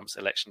Donald Trump's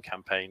election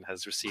campaign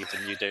has received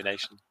a new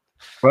donation.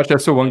 Well, actually, I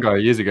saw one guy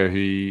years ago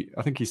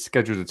I think he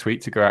scheduled a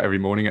tweet to go out every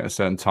morning at a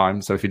certain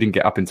time. So if he didn't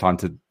get up in time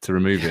to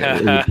remove it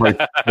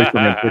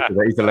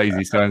he's a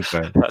lazy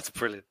so-and-so. That's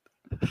brilliant.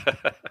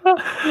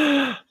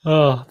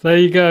 Oh, there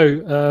you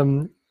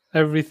go.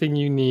 Everything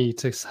you need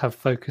to have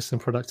focus and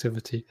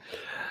productivity.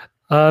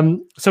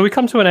 So we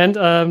come to an end.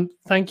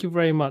 Thank you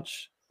very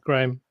much,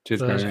 Graham,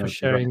 for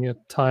sharing your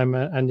time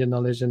and your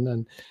knowledge,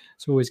 and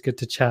it's always good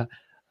to chat.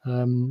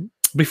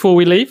 Before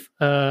we leave,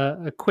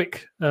 a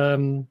quick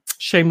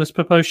shameless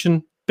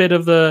promotion bit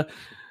of the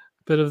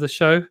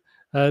show.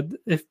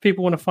 If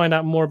people want to find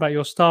out more about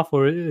your stuff,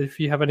 or if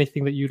you have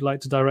anything that you'd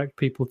like to direct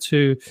people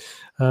to,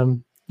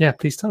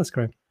 please tell us,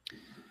 Graham.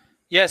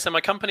 So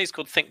my company is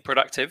called Think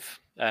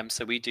Productive.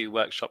 So we do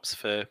workshops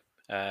for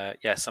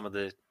some of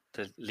the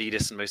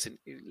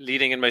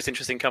leading and most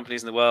interesting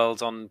companies in the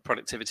world on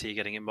productivity,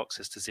 getting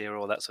inboxes to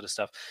zero, all that sort of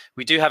stuff.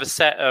 We do have a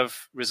set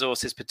of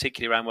resources,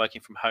 particularly around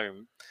working from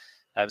home.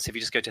 So if you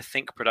just go to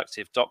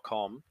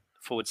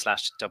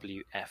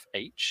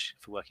thinkproductive.com/WFH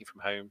for working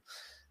from home,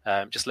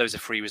 just loads of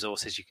free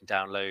resources you can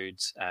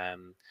download.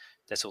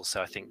 There's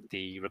also, I think,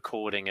 the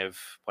recording of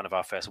one of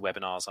our first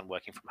webinars on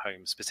working from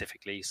home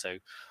specifically. So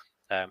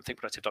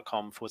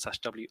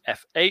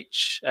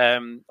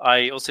thinkproductive.com/WFH.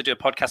 I also do a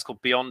podcast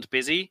called Beyond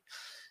Busy,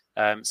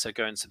 So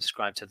go and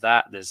subscribe to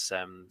that. There's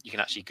you can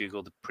actually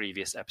Google the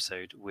previous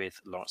episode with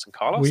Lawrence and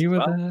Carlos. We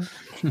were there.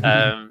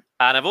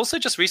 And I've also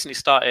just recently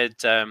started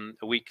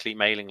a weekly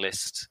mailing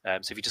list.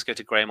 So if you just go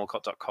to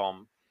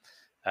grahamallcott.com,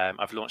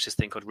 I've launched this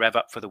thing called Rev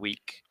Up for the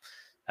Week.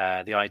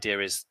 The idea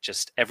is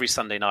just every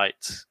Sunday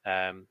night,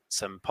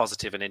 some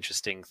positive and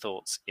interesting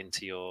thoughts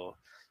into your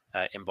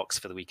inbox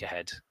for the week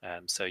ahead.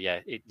 So yeah,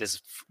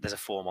 there's a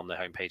form on the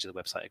homepage of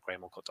the website at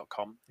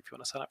grahamallcott.com if you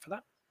want to sign up for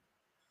that.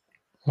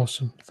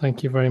 Awesome.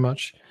 Thank you very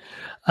much.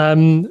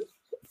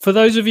 For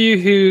those of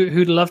you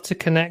who'd love to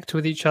connect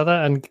with each other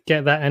and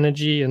get that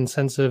energy and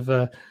sense of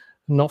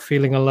not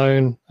feeling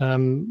alone,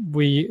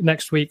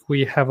 next week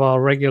we have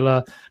our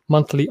regular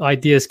monthly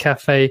Ideas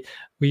Cafe.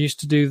 We used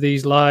to do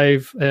these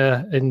live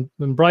in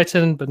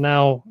Brighton, but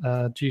now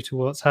due to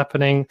what's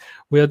happening,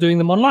 we are doing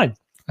them online.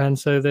 And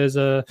so there's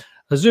a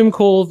Zoom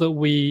call that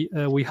we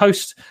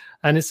host,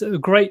 and it's a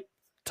great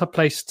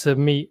place to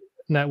meet,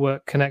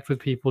 network, connect with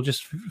people,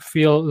 just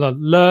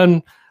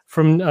learn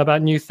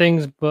about new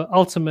things, but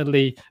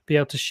ultimately be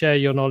able to share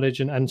your knowledge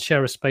and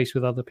share a space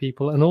with other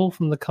people, and all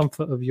from the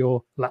comfort of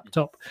your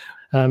laptop.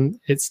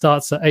 It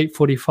starts at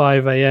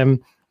 8:45 a.m.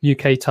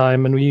 UK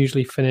time, and we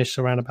usually finish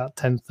around about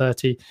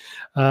 10:30.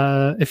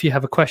 If you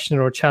have a question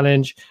or a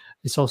challenge,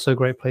 it's also a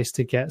great place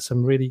to get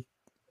some really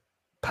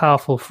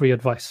powerful free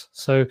advice.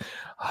 So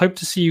I hope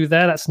to see you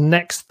there. That's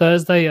next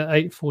Thursday at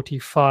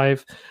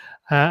 8:45.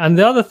 And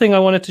the other thing I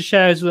wanted to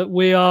share is that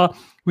we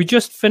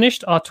just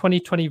finished our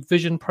 2020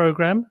 vision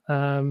program.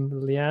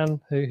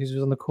 Leanne, who's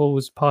on the call,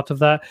 was part of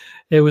that.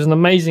 It was an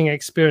amazing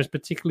experience,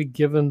 particularly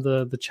given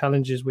the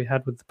challenges we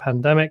had with the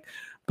pandemic.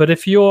 But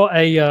if you're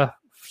a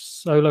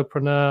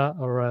solopreneur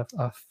or a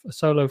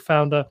solo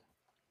founder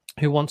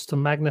who wants to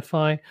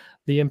magnify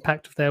the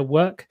impact of their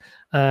work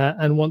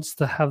and wants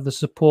to have the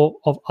support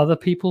of other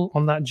people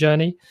on that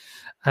journey,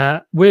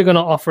 we're going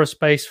to offer a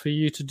space for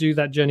you to do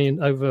that journey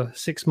in over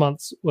 6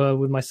 months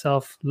with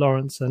myself,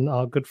 Lawrence, and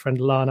our good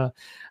friend Lana.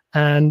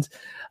 And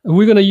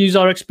we're going to use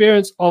our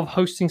experience of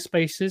hosting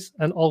spaces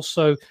and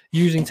also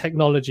using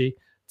technology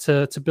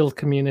to build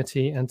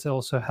community and to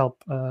also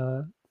help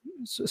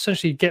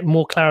essentially get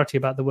more clarity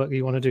about the work that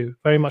you want to do.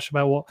 Very much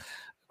about what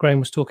Graham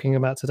was talking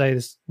about today.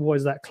 What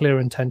is that clear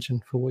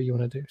intention for what you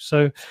want to do?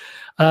 So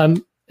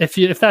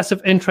if that's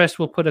of interest,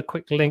 we'll put a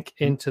quick link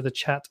into the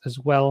chat as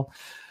well.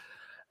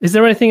 Is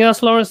there anything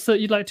else, Lawrence, that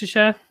you'd like to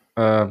share?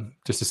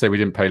 Just to say we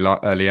didn't pay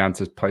Leanne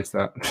to post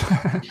that.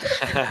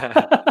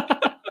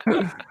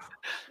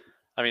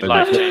 I mean,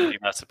 life-changing,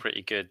 that's a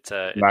pretty good...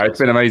 no, it's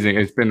been amazing.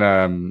 It's been,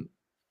 I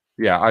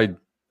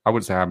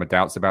wouldn't say I have my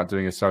doubts about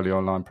doing a solely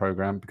online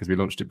program because we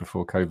launched it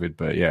before COVID,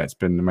 but yeah, it's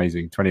been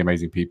amazing. 20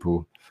 amazing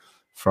people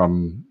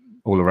from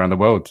all around the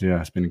world. Yeah,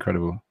 it's been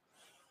incredible.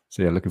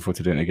 So yeah, looking forward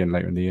to doing it again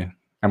later in the year.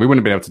 And we wouldn't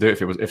have been able to do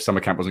it if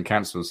summer camp wasn't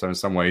cancelled. So in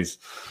some ways,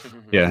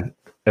 yeah,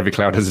 every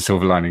cloud has a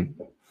silver lining.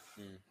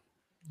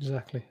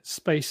 Exactly.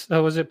 Space.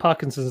 Oh, was it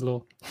Parkinson's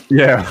law?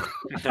 Yeah.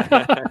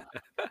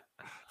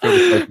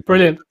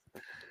 Brilliant.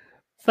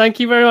 Thank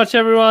you very much,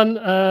 everyone.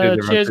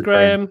 Cheers,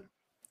 Graham.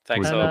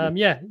 Thanks. And,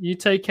 you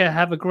take care.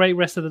 Have a great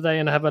rest of the day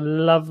and have a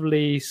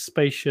lovely,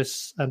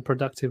 spacious and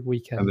productive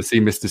weekend. And the Sea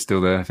Mist is still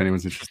there if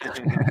anyone's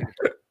interested.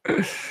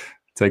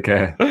 Take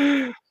care.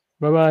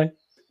 Bye-bye.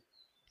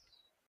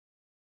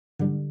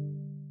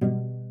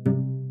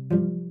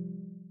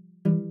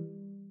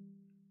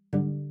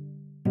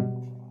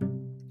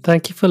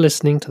 Thank you for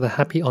listening to the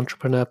Happy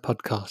Entrepreneur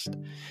podcast.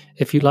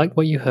 If you like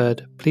what you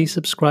heard, please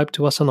subscribe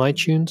to us on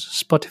iTunes,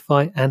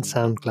 Spotify, and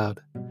SoundCloud.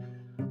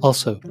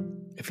 Also,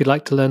 if you'd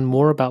like to learn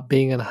more about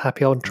being a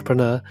happy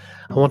entrepreneur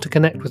and want to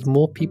connect with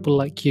more people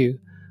like you,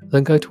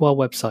 then go to our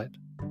website,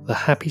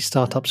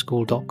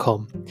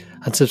 thehappystartupschool.com,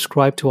 and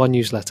subscribe to our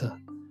newsletter.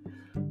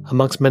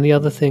 Amongst many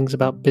other things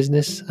about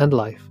business and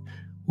life,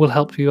 we'll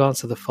help you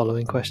answer the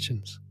following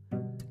questions.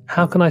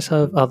 How can I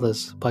serve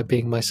others by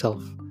being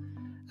myself?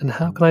 And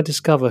how can I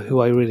discover who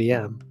I really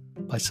am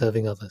by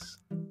serving others?